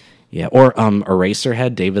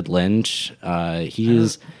Eraserhead, David Lynch. He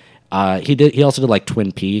also did like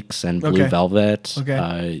Twin Peaks and Blue Velvet.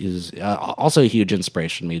 He's also a huge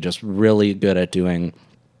inspiration to me, just really good at doing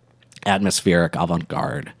atmospheric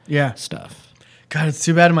avant-garde stuff. God, it's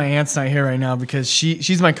too bad my aunt's not here right now because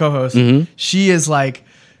she's my co-host. Mm-hmm. She is like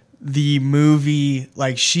the movie,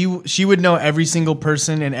 like she would know every single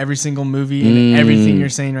person in every single movie and everything you're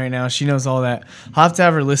saying right now. She knows all that. I'll have to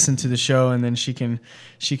have her listen to the show and then she can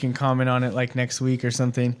comment on it like next week or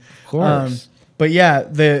something. Of course. But yeah,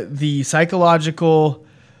 the psychological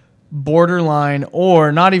borderline,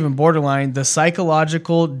 or not even borderline, the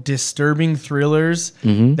psychological disturbing thrillers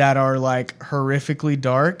that are like horrifically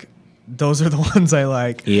dark, those are the ones I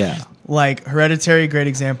like. Yeah. Like Hereditary, great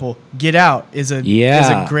example. Get Out is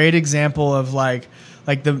a great example of like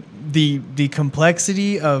the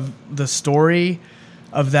complexity of the story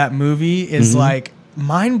of that movie is like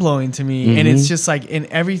mind blowing to me, and it's just like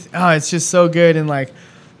in everything. Oh, it's just so good. And like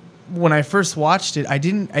when I first watched it, I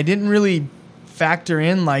didn't really factor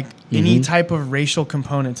in like any type of racial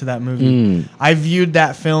component to that movie. I viewed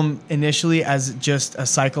that film initially as just a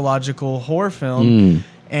psychological horror film,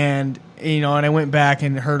 and and I went back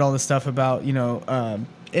and heard all the stuff about and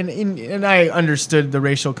I understood the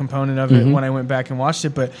racial component of it when I went back and watched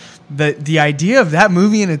it. But the idea of that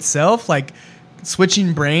movie in itself, like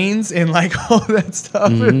switching brains and like all that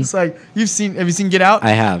stuff, it's like have you seen Get Out?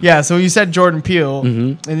 I have. Yeah. So you said Jordan Peele,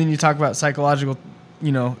 and then you talk about psychological.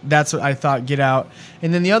 That's what I thought. Get Out,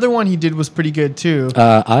 and then the other one he did was pretty good too.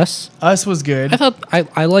 Us. Us was good. I thought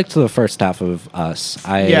I liked the first half of Us.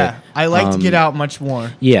 I liked Get Out much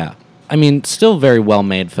more. Yeah. I mean, still very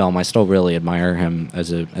well-made film. I still really admire him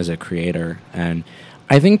as a creator, and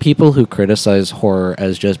I think people who criticize horror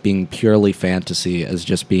as just being purely fantasy, as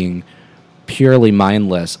just being purely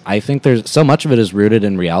mindless, I think there's so much of it is rooted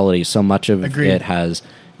in reality. So much of it has,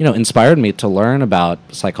 inspired me to learn about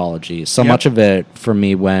psychology. So much of it for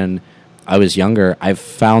me when I was younger, I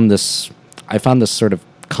found this sort of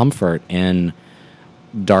comfort in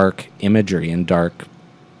dark imagery and dark,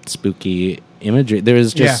 spooky imagery. There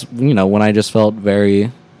was just, when I just felt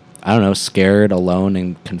very, I don't know, scared, alone,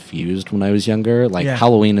 and confused when I was younger. Like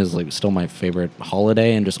Halloween is like still my favorite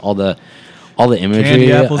holiday, and just all the imagery.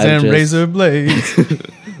 Candy apples and razor blades.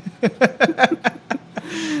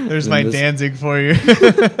 There's my Danzig for you.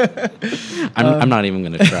 I'm not even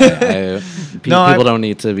gonna try. People don't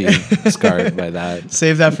need to be scarred by that.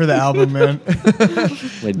 Save that for the album, man.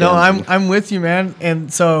 No, I'm with you, man.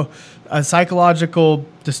 And so, a psychological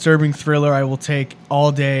disturbing thriller I will take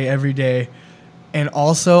all day, every day. And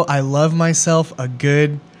also, I love myself a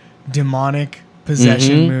good demonic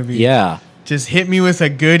possession movie. Yeah. Just hit me with a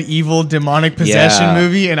good, evil, demonic possession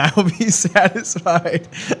movie, and I will be satisfied.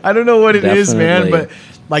 I don't know what it is, man, but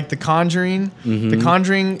like The Conjuring, The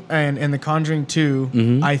Conjuring and The Conjuring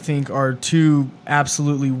 2, I think are two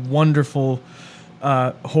absolutely wonderful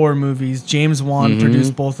horror movies. James Wan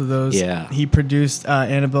produced both of those. Yeah. He produced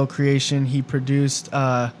Annabelle Creation. He produced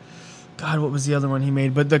what was the other one he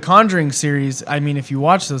made? But the Conjuring series, I mean, if you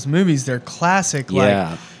watch those movies, they're classic.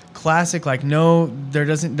 Yeah. Classic, like I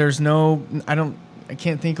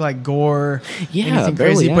can't think like gore, anything barely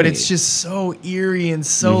crazy, but any. it's just so eerie and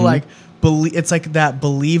so like it's like that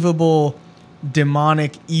believable,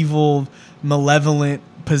 demonic, evil, malevolent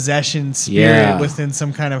possession spirit within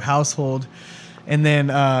some kind of household. And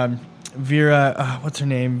then Vera, what's her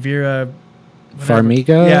name? Vera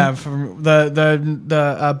Farmiga? Yeah, from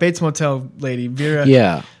the Bates Motel lady, Vera.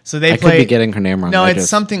 Yeah. So they I play. could be getting her name wrong. No, it's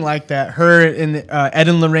something like that. Her and Ed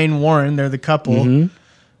and Lorraine Warren, they're the couple. Mm-hmm.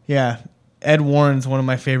 Yeah. Ed Warren's one of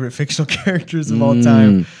my favorite fictional characters of all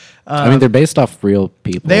time. I mean, they're based off real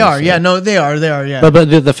people. They are, yeah. No, they are, yeah. But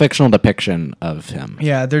the fictional depiction of him.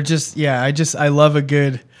 Yeah, they're just, I love a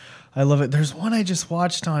good, I love it. There's one I just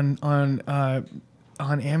watched on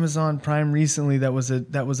Amazon Prime recently that was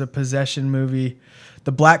a possession movie,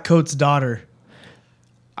 The Black Coat's Daughter.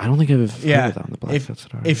 I don't think I've heard of that on The Black Coat's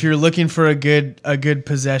Daughter. If you're looking for a good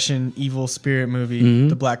possession evil spirit movie,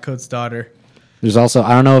 The Black Coat's Daughter. There's also,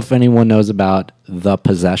 I don't know if anyone knows about The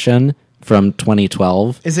Possession from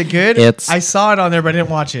 2012. Is it good? I saw it on there, but I didn't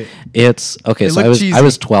watch it. It's okay. It So looked cheesy. I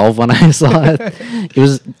was 12 when I saw it.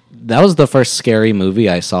 That was the first scary movie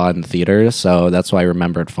I saw in theaters, so that's why I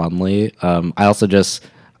remembered fondly. I also just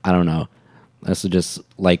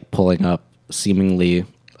like pulling up seemingly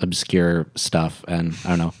obscure stuff, and I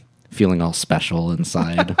don't know, feeling all special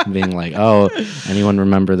inside, being like, "Oh, anyone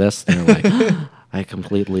remember this?" They're like, "I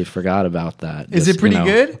completely forgot about that." Is it pretty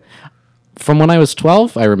good? From when I was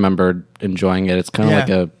 12, I remembered enjoying it. It's kind of like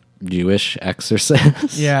a Jewish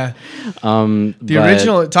Exorcist. Yeah. The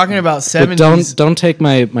original, talking about 70s. Don't take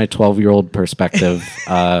my 12-year-old perspective.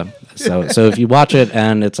 So if you watch it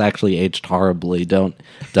and it's actually aged horribly, don't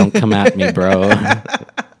come at me, bro.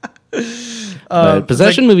 But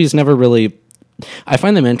possession movies never really. I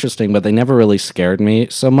find them interesting, but they never really scared me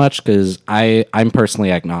so much because I'm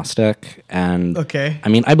personally agnostic, and I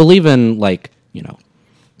mean, I believe in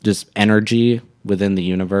just energy within the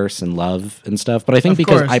universe and love and stuff. But I think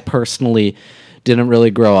because I personally didn't really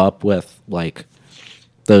grow up with like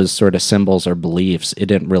those sort of symbols or beliefs, it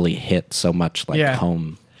didn't really hit so much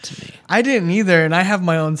home to me. I didn't either, and I have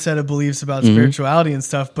my own set of beliefs about spirituality and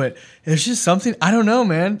stuff, but there's just something, I don't know,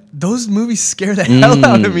 man. Those movies scare the hell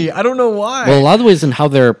out of me. I don't know why. Well, a lot of the ways in how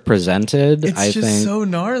they're presented, I think. It's so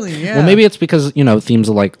gnarly, yeah. Well, maybe it's because, themes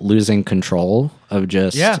of like losing control of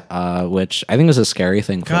just, which I think is a scary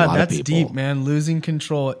thing for a lot of people. God, that's deep, man. Losing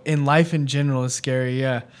control in life in general is scary,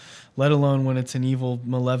 yeah. Let alone when it's an evil,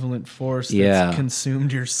 malevolent force that's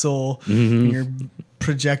consumed your soul and you're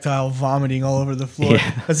projectile vomiting all over the floor.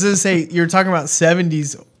 I was going to say, you're talking about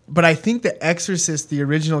 70s, but I think The Exorcist, the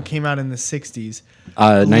original, came out in the 60s.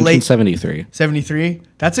 1973. 73?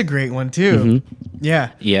 That's a great one, too.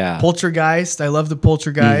 Yeah. Yeah. Poltergeist. I love the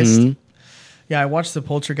Poltergeist. Yeah, I watched the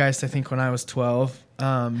Poltergeist, I think, when I was 12.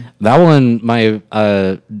 That one, my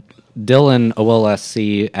Dylan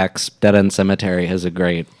OLSC X Dead End Cemetery has a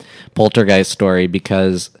great Poltergeist story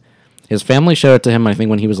because his family showed it to him, I think,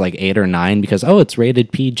 when he was like 8 or 9 because, it's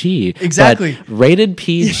rated PG. Exactly. But rated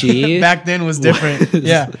PG. Back then was different.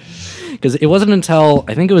 Yeah. Because it wasn't until,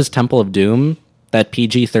 I think it was Temple of Doom, that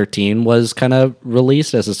PG-13 was kind of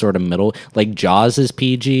released as a sort of middle. Like Jaws is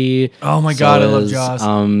PG. Oh my God, I love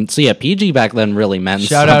Jaws. So yeah, PG back then really meant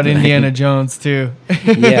Shout out Indiana Jones too.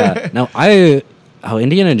 Yeah. No,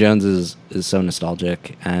 Indiana Jones is so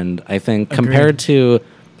nostalgic. And I think compared to...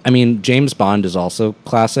 I mean, James Bond is also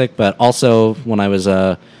classic, but also when I was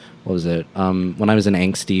when I was an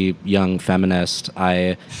angsty young feminist,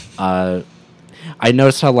 I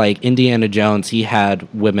noticed how like Indiana Jones, he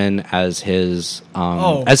had women as his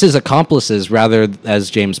accomplices rather as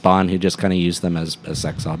James Bond, who just kind of used them as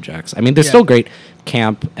sex objects. I mean, there's still great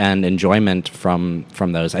camp and enjoyment from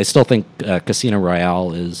those. I still think Casino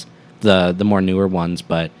Royale is the more newer ones,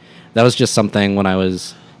 but that was just something when I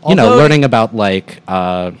was. Learning about like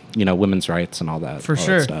women's rights and all that. For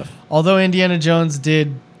sure. Stuff. Although Indiana Jones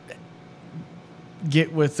did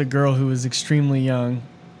get with a girl who was extremely young.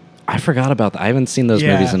 I forgot about that. I haven't seen those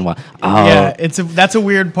movies in a while. Yeah, that's a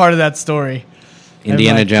weird part of that story.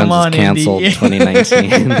 Indiana Jones is canceled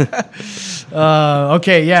 2019.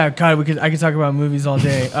 Okay, yeah, God, I could talk about movies all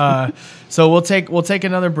day. So we'll take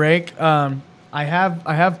another break. I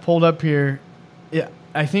have pulled up here. Yeah,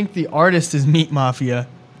 I think the artist is Meat Mafia.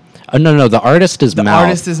 Oh, no, the artist is Mouth. The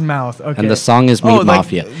artist is Mouth, okay. And the song is Meat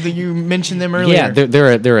Mafia. You mentioned them earlier. Yeah,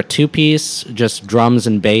 they're a two-piece, just drums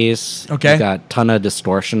and bass. Okay. Got a ton of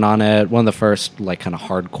distortion on it. One of the first, like, kind of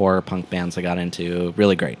hardcore punk bands I got into.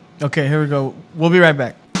 Really great. Okay, here we go. We'll be right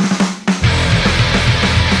back.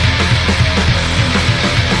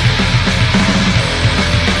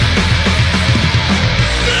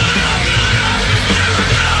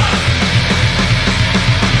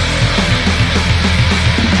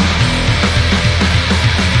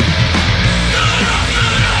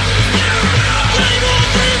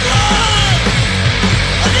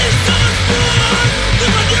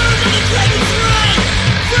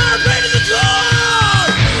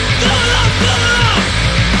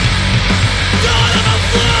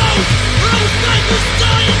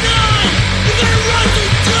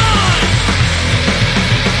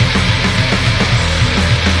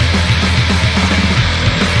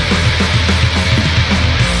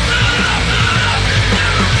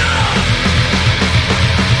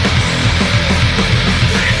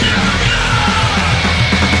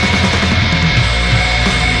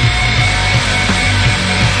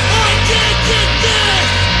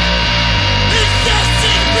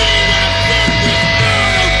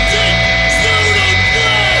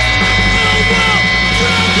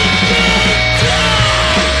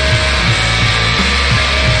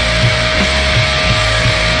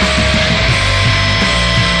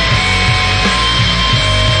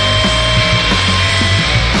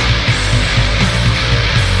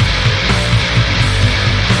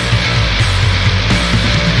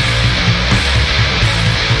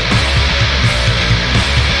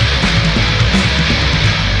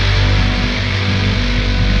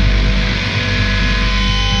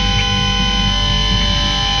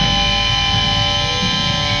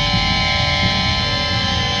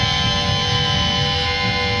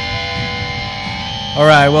 All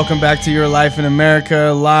right, welcome back to Your Life in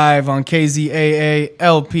America, live on KZAA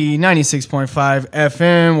LP 96.5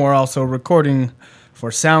 FM. We're also recording for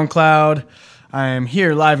SoundCloud. I am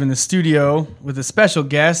here live in the studio with a special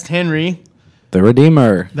guest, Henry. The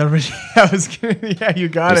Redeemer. I was gonna, yeah, you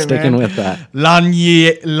got Just it, man. sticking with that.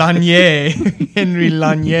 Lanier, Henry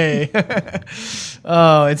Lanier.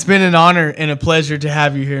 Oh, it's been an honor and a pleasure to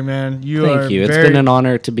have you here, man. Thank you. It's been an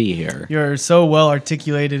honor to be here. You're so well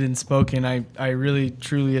articulated and spoken. I really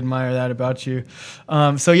truly admire that about you.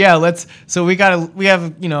 So yeah, we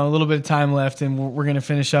have a little bit of time left, and we're gonna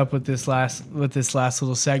finish up with this last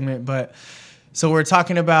little segment. But so we're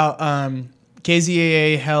talking about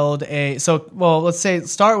KZAA held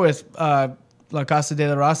start with La Casa de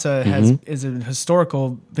la Raza is a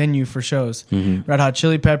historical venue for shows. Red Hot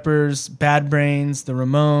Chili Peppers, Bad Brains, The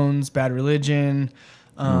Ramones, Bad Religion,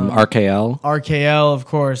 RKL, of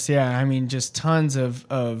course. Yeah, I mean, just tons of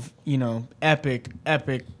epic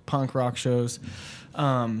punk rock shows.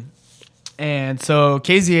 And so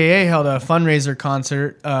KZAA held a fundraiser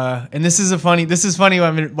concert, and this is funny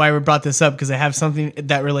why we brought this up, because I have something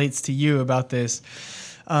that relates to you about this.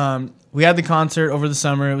 We had the concert over the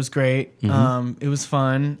summer. It was great. It was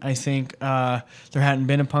fun. I think there hadn't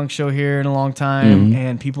been a punk show here in a long time,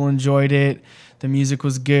 and people enjoyed it. The music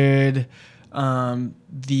was good. I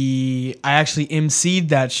actually emceed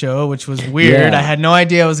that show, which was weird. Yeah. I had no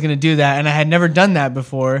idea I was going to do that, and I had never done that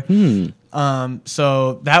before.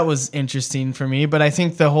 So that was interesting for me, but I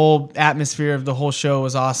think the whole atmosphere of the whole show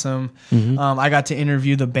was awesome. I got to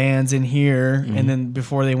interview the bands in here, and then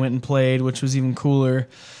before they went and played, which was even cooler.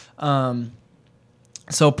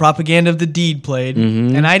 So Propaganda of the Deed played,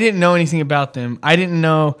 and I didn't know anything about them. I didn't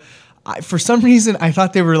know. For some reason, I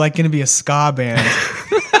thought they were like going to be a ska band,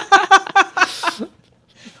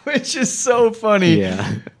 which is so funny.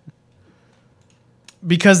 Yeah.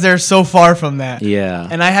 Because they're so far from that. Yeah.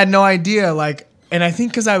 And I had no idea, and I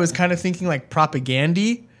think because I was kind of thinking like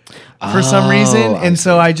Propagandy for some reason. And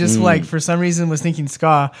so I just for some reason was thinking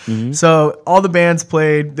ska. So all the bands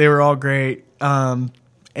played, they were all great.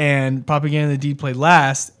 And Propaganda of the Deed played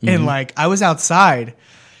last. And I was outside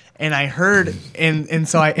and I heard,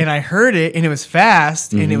 I heard it, and it was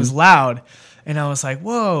fast and it was loud. And I was like,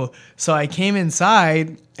 whoa. So I came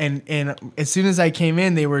inside, and as soon as I came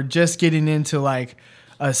in, they were just getting into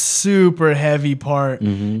a super heavy part.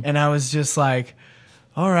 And I was just like,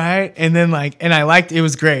 all right. And then and I liked, it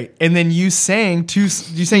was great. And then you sang two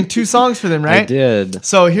songs for them, right? I did.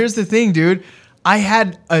 So here's the thing, dude. I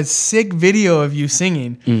had a sick video of you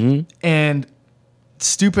singing, and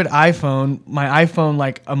stupid iPhone, my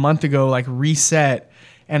iPhone a month ago reset,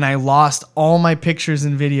 and I lost all my pictures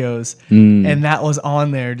and videos, and that was on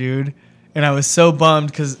there, dude. And I was so bummed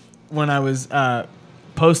because when I was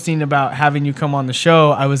posting about having you come on the show,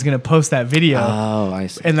 I was gonna post that video. Oh, I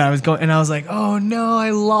see. And I was like, oh no, I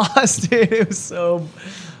lost it. I was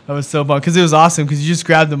so bummed because it was awesome, because you just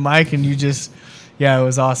grabbed the mic and it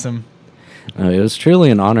was awesome. It was truly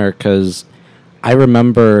an honor, because I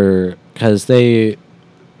remember the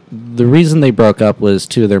reason they broke up was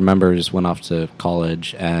two of their members went off to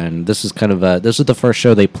college, and this is the first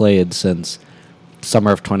show they played since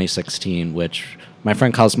summer of 2016, which my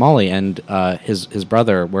friend Cosmolly and his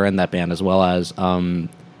brother were in that band, as well as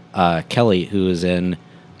Kelly, who is in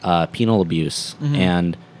Penal Abuse.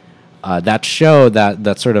 And that show,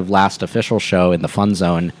 that sort of last official show in the Fun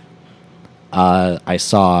Zone, I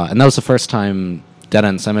saw, and that was the first time Dead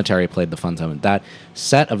End Cemetery played the Fun Zone. That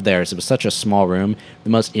set of theirs, it was such a small room, the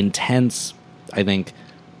most intense, I think,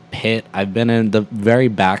 pit I've been in. The very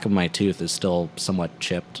back of my tooth is still somewhat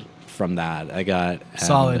chipped from that. I got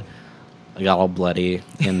all bloody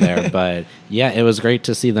in there. But yeah, it was great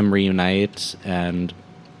to see them reunite, and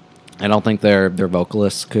I don't think their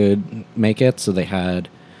vocalists could make it, so they had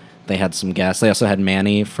some guests. They also had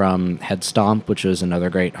Manny from Head Stomp, which was another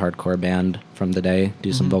great hardcore band from the day,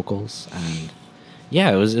 do some vocals. And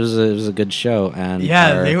yeah, it was a good show. And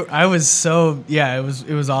yeah, it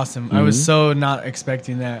was awesome. I was so not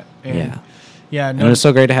expecting that. And and it was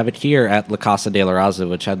so great to have it here at La Casa de la Raza,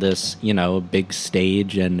 which had this big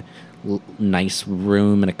stage and nice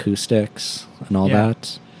room and acoustics and all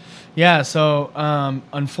that. Yeah. So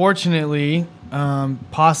unfortunately,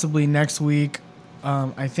 possibly next week.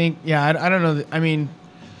 I think, I don't know. I mean,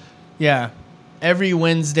 every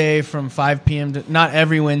Wednesday from 5 p.m. to, not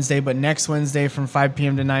every Wednesday, but next Wednesday from 5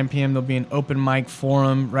 p.m. to 9 p.m. there'll be an open mic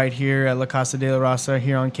forum right here at La Casa de la Raza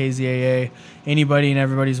here on KZAA. Anybody and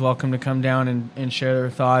everybody's welcome to come down and share their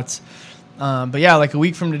thoughts. But a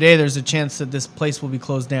week from today, there's a chance that this place will be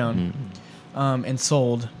closed down and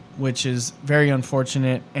sold, which is very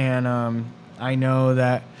unfortunate. And I know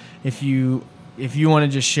that if if you want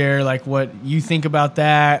to just share like what you think about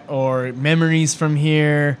that, or memories from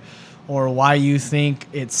here, or why you think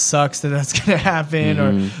it sucks that that's going to happen,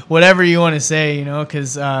 or whatever you want to say, you know,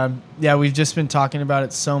 because, we've just been talking about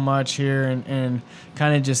it so much here, and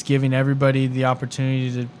kind of just giving everybody the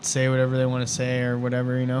opportunity to say whatever they want to say or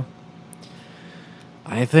whatever, you know.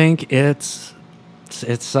 I think it's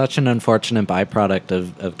such an unfortunate byproduct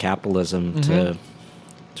of capitalism to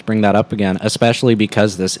bring that up again, especially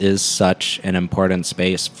because this is such an important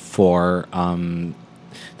space for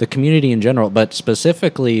the community in general, but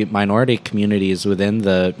specifically minority communities within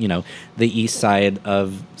the east side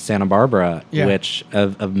of Santa Barbara, which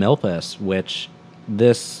of Milpas, which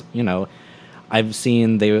this, I've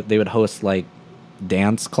seen they would host like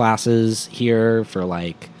dance classes here for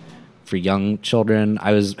young children.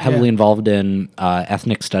 I was heavily involved in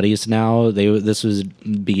ethnic studies now. This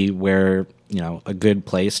would be where, a good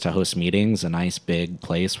place to host meetings, a nice big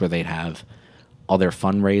place where they'd have all their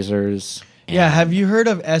fundraisers. Yeah, have you heard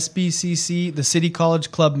of SBCC, the City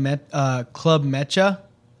College Club Mecha?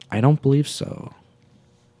 I don't believe so.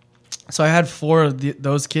 So I had 4 of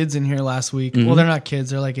those kids in here last week. Well, they're not kids.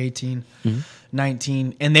 They're like 18,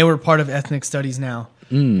 19. And they were part of ethnic studies now.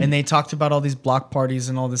 And they talked about all these block parties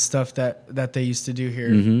and all this stuff that they used to do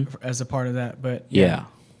here as a part of that. But yeah.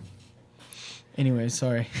 Anyway,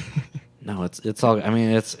 sorry. No, it's all. I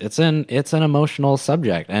mean, it's an emotional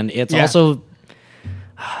subject, and it's also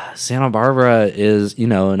Santa Barbara is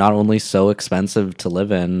not only so expensive to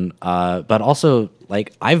live in, but also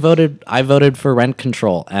like I voted for rent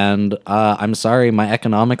control, and I'm sorry, my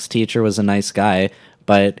economics teacher was a nice guy,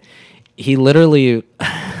 but he literally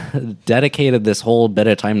dedicated this whole bit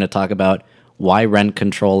of time to talk about why rent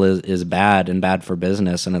control is bad and bad for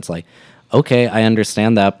business, and it's like, okay, I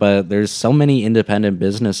understand that, but there's so many independent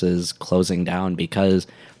businesses closing down because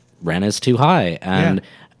rent is too high, and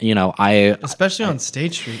especially on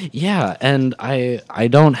State Street. Yeah, and I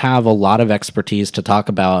don't have a lot of expertise to talk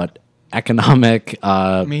about economic.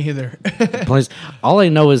 Me either. Place. All I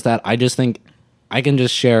know is that I just think I can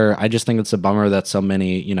just share. I just think it's a bummer that so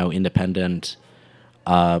many independent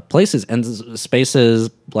places and spaces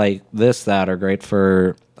like this that are great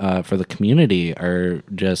for the community are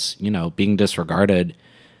just being disregarded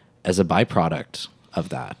as a byproduct of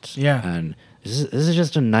that. Yeah, and this is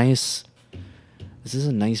just a nice. This is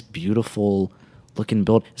a nice, beautiful looking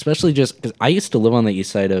build, especially just because I used to live on the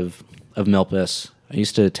east side of Milpas. I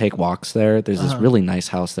used to take walks there. There's this really nice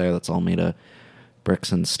house there that's all made of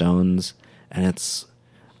bricks and stones, and it's.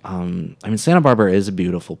 Santa Barbara is a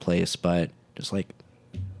beautiful place, but just like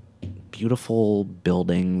beautiful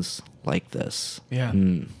buildings like this. Yeah.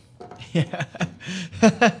 Yeah.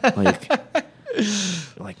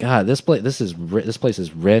 like God, this place is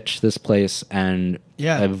rich. This place and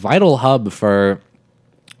a vital hub for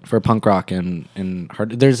punk rock and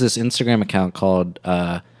hard. There's this Instagram account called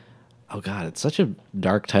it's such a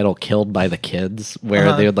dark title, Killed by the Kids,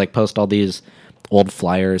 where they would like post all these old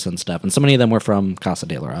flyers and stuff, and so many of them were from Casa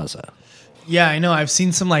de la Raza. Yeah, I know. I've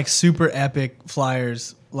seen some like super epic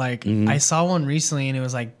flyers. Like I saw one recently, and it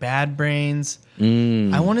was like Bad Brains.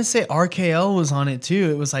 I want to say RKL was on it too.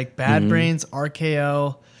 It was like Bad Brains,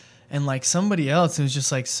 RKL, and like somebody else. It was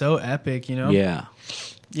just like so epic, Yeah.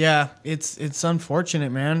 Yeah, it's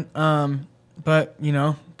unfortunate, man. But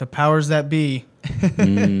the powers that be.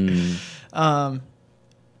 I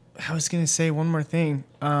was gonna say one more thing.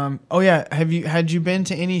 Had you been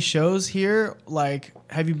to any shows here? Like,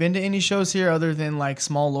 have you been to any shows here other than like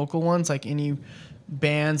small local ones? Like any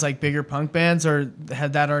bands, like bigger punk bands, or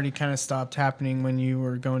had that already kind of stopped happening when you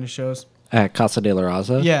were going to shows? At Casa de la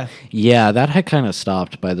Raza? Yeah. Yeah, that had kind of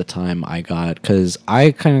stopped by the time I got, because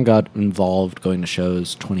I kind of got involved going to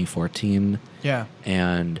shows 2014. Yeah.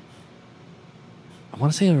 And I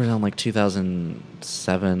want to say around like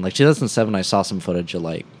 2007. Like 2007, I saw some footage of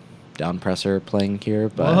like Downpresser playing here.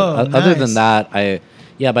 But other than that,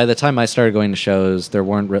 by the time I started going to shows, there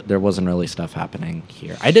wasn't really stuff happening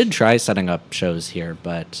here. I did try setting up shows here,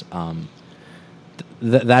 but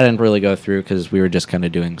that didn't really go through because we were just kind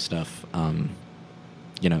of doing stuff,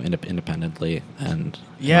 independently and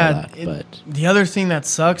but the other thing that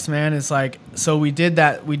sucks, man, is like, so we did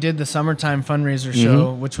the summertime fundraiser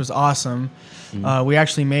show, which was awesome. We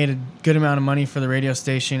actually made a good amount of money for the radio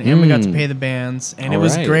station, and we got to pay the bands, and it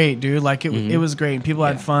was great, dude. Like it was great. People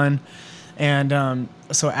had fun. And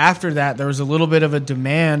so after that, there was a little bit of a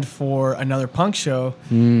demand for another punk show.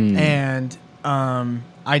 And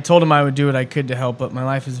I told him I would do what I could to help, but my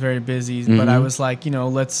life is very busy. But I was like,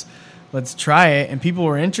 let's try it. And people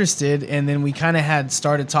were interested. And then we kind of had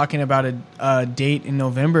started talking about a date in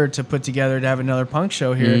November to put together to have another punk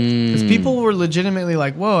show here. Because people were legitimately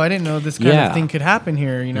like, whoa, I didn't know this kind of thing could happen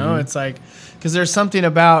here. You know, it's like, because there's something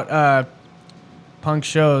about punk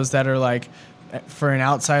shows that are like, for an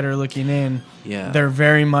outsider looking in, they're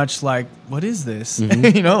very much like, what is this?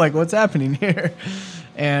 You know, like, what's happening here?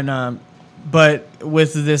 And but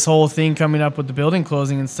with this whole thing coming up with the building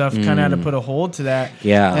closing and stuff, kind of had to put a hold to that.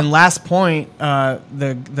 Yeah. And last point,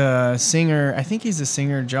 the singer, I think he's a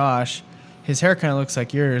singer, Josh. His hair kind of looks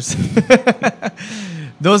like yours.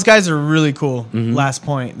 Those guys are really cool. Last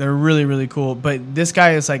point, they're really, really cool. But this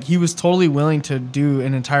guy is like, he was totally willing to do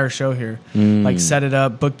an entire show here, like set it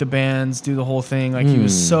up, book the bands, do the whole thing. Like he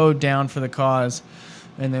was so down for the cause.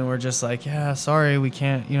 And then we're just like, yeah, sorry, we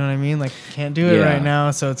can't, you know what I mean? Like, can't do it right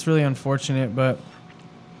now. So it's really unfortunate, but.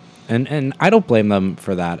 And I don't blame them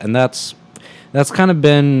for that. And that's kind of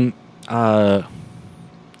been kind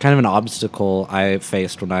of an obstacle I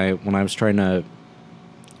faced when I was trying to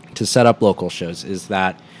set up local shows, is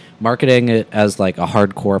that marketing it as like a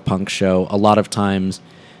hardcore punk show, a lot of times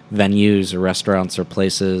venues or restaurants or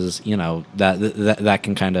places, you know, that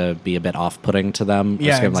can kind of be a bit off-putting to them.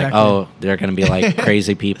 Yeah, it's exactly. Like, oh, they're going to be like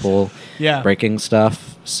crazy people breaking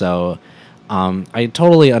stuff. So I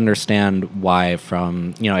totally understand why,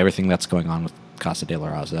 from, you know, everything that's going on with Casa de la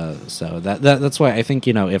Raza. So that's why I think,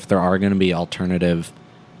 you know, if there are going to be alternative,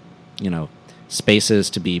 you know, spaces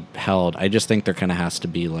to be held, I just think there kind of has to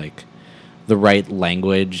be like the right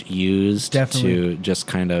language used to just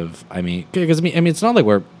kind of, I mean, because I mean, it's not like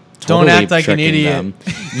we're totally don't act like an idiot. Them.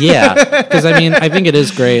 Yeah, because I mean, I think it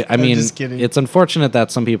is great. I mean, just kidding. It's unfortunate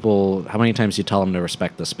that some people, how many times you tell them to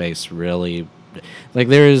respect the space, really. Like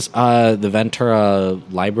there's the Ventura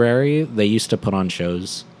Library. They used to put on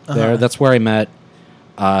shows there. That's where I met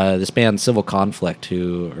this band Civil Conflict,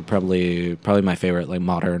 who are probably my favorite like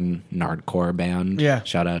modern nardcore band. Yeah,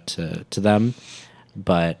 shout out to them.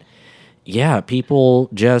 But yeah, people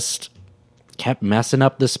just kept messing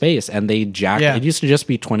up the space, and they jacked. It used to just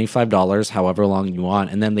be $25, however long you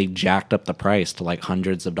want, and then they jacked up the price to like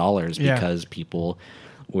hundreds of dollars because people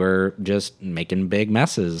were just making big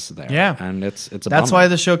messes there. Yeah, and it's a that's bummer. why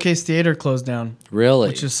the Showcase Theater closed down. Really,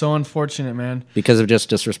 which is so unfortunate, man. Because of just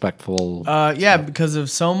disrespectful. Because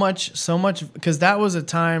of so much. Because that was a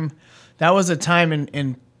time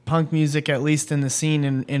in punk music, at least in the scene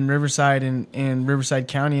in Riverside and Riverside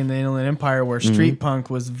County in the Inland Empire, where street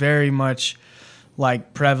punk was very much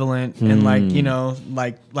like prevalent and like, you know,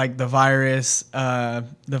 like the virus,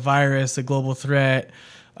 the Global Threat,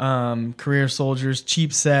 Career Soldiers,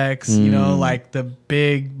 Cheap Sex, you know, like the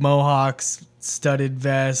big mohawks, studded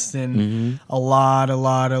vests, and a lot of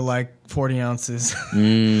like 40 ounces,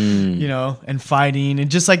 you know, and fighting,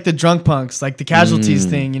 and just like the drunk punks, like the Casualties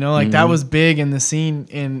thing, you know, like that was big in the scene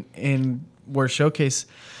in where Showcase,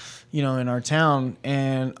 you know, in our town,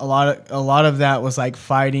 and a lot of that was like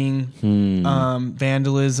fighting,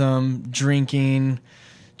 vandalism, drinking,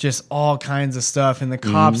 just all kinds of stuff. And the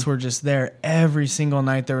cops were just there every single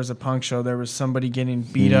night there was a punk show. There was somebody getting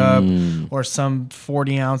beat up, or some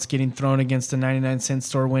 40 ounce getting thrown against the 99-cent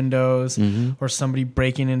store windows, or somebody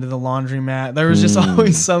breaking into the laundromat. There was just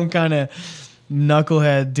always some kind of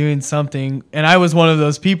knucklehead doing something. And I was one of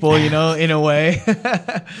those people, you know, in a way.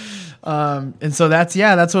 And so that's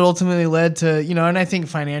what ultimately led to, you know, and I think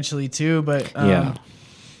financially too, but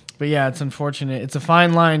yeah, it's unfortunate. It's a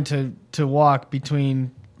fine line to walk between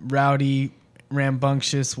rowdy,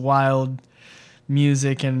 rambunctious, wild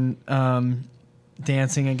music and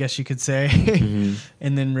dancing, I guess you could say,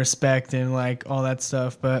 and then respect and like all that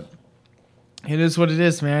stuff. But it is what it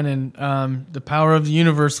is, man. And the power of the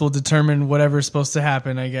universe will determine whatever's supposed to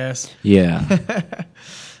happen, I guess. Yeah.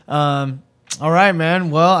 All right, man.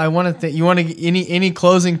 Well, I want to you want to any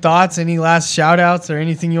closing thoughts, any last shout outs, or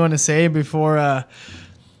anything you want to say before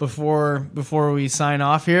we sign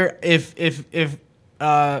off here? If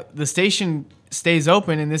the station stays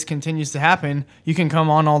open and this continues to happen, you can come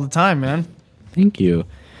on all the time, man. Thank you.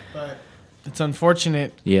 But it's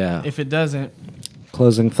unfortunate if it doesn't.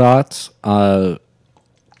 Closing thoughts. Go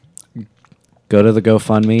to the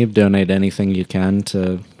GoFundMe, donate anything you can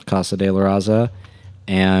to Casa de la Raza,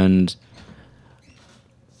 and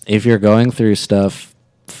if you're going through stuff,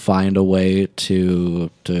 find a way to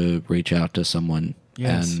reach out to someone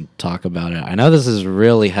and talk about it. I know this is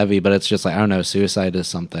really heavy, but it's just like, I don't know, suicide is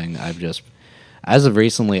something as of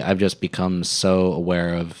recently, I've just become so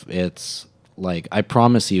aware of. It's like, I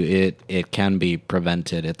promise you, it can be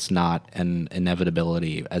prevented. It's not an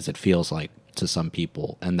inevitability as it feels like to some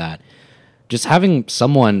people, and that just having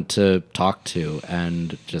someone to talk to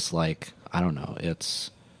and just like, I don't know, it's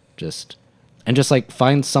just like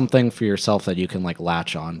find something for yourself that you can like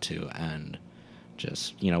latch onto, and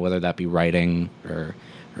just, you know, whether that be writing or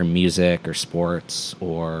music or sports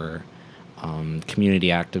or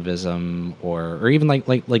community activism or even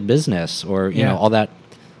like business or you know,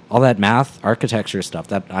 all that math, architecture stuff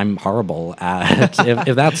that I'm horrible at.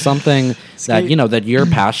 if that's something that, you know, that you're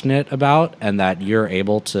passionate about and that you're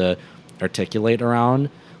able to articulate around,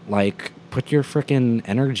 like put your freaking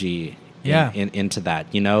energy into that,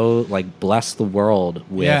 you know, like bless the world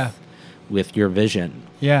with your vision.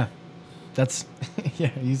 Yeah. That's,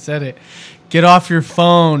 you said it. Get off your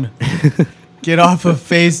phone. Get off of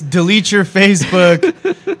delete your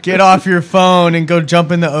Facebook, get off your phone and go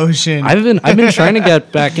jump in the ocean. I've been trying to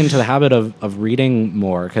get back into the habit of reading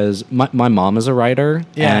more, because my mom is a writer,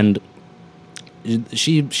 and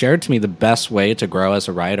she shared to me the best way to grow as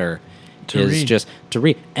a writer is just to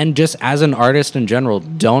read. And just as an artist in general,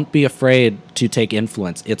 don't be afraid to take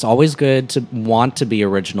influence. It's always good to want to be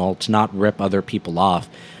original, to not rip other people off.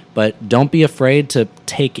 But don't be afraid to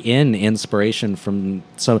take in inspiration from...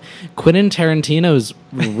 So Quentin Tarantino's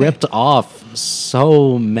ripped off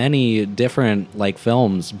so many different like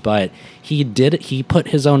films, but he put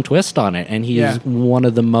his own twist on it, and he's one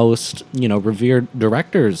of the most, you know, revered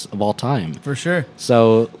directors of all time. For sure.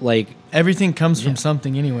 So like everything comes from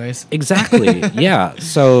something anyways. Exactly. Yeah.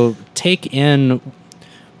 So take in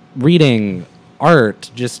reading,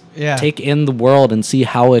 art, just take in the world and see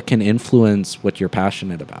how it can influence what you're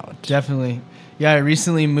passionate about. Definitely. Yeah, I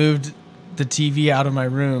recently moved the TV out of my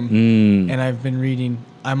room, and I've been reading.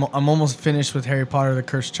 I'm almost finished with Harry Potter: The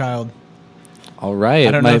Cursed Child. All right.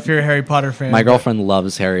 I don't know if you're a Harry Potter fan. My girlfriend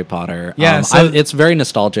loves Harry Potter. Yeah, it's very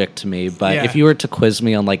nostalgic to me, but if you were to quiz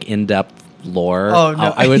me on like in-depth lore,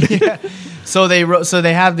 I would... So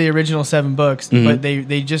they have the original 7 books, but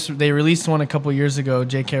they released one a couple years ago.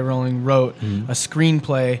 J.K. Rowling wrote a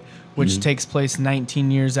screenplay which takes place 19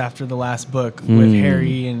 years after the last book with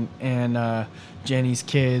Harry and Jenny's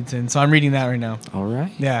kids, and so I'm reading that right now. All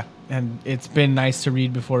right. Yeah, and it's been nice to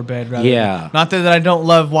read before bed. Not that I don't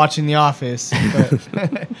love watching The Office,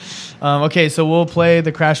 but okay, so we'll play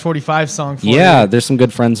the Crash 45 song for you. Yeah, there's some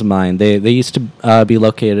good friends of mine. They used to be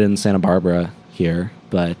located in Santa Barbara here,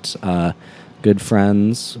 but good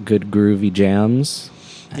friends, good groovy jams.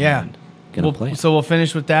 Yeah. Play. So we'll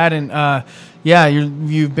finish with that. And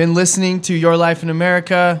you've been listening to Your Life in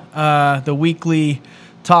America, the weekly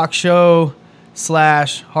talk show /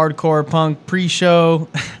 hardcore punk pre-show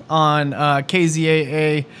on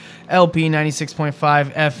KZAA LP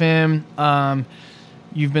 96.5 FM.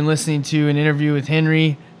 You've been listening to an interview with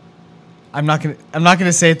Henry. I'm not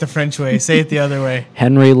gonna say it the French way. Say it the other way.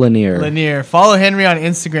 Henry Lanier. Lanier. Follow Henry on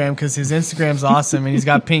Instagram because his Instagram's awesome and he's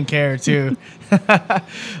got pink hair too.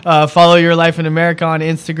 Follow Your Life in America on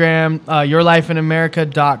Instagram.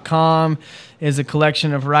 YourLifeInAmerica.com is a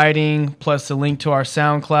collection of writing plus a link to our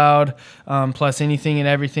SoundCloud, plus anything and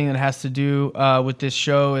everything that has to do with this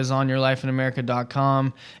show is on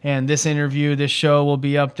YourLifeInAmerica.com. And this interview, this show will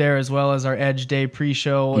be up there, as well as our Edge Day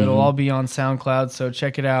pre-show. It'll all be on SoundCloud, so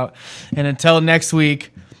check it out. And until next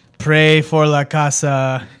week, pray for La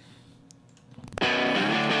Casa.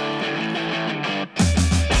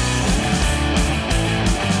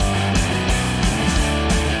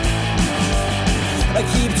 I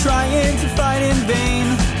keep trying to fight in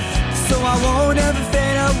vain, so I won't ever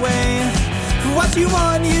fade away. What you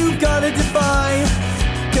want, you've gotta defy,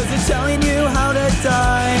 'cause they're telling you how to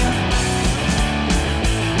die.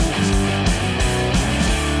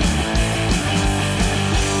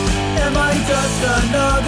 Am I just another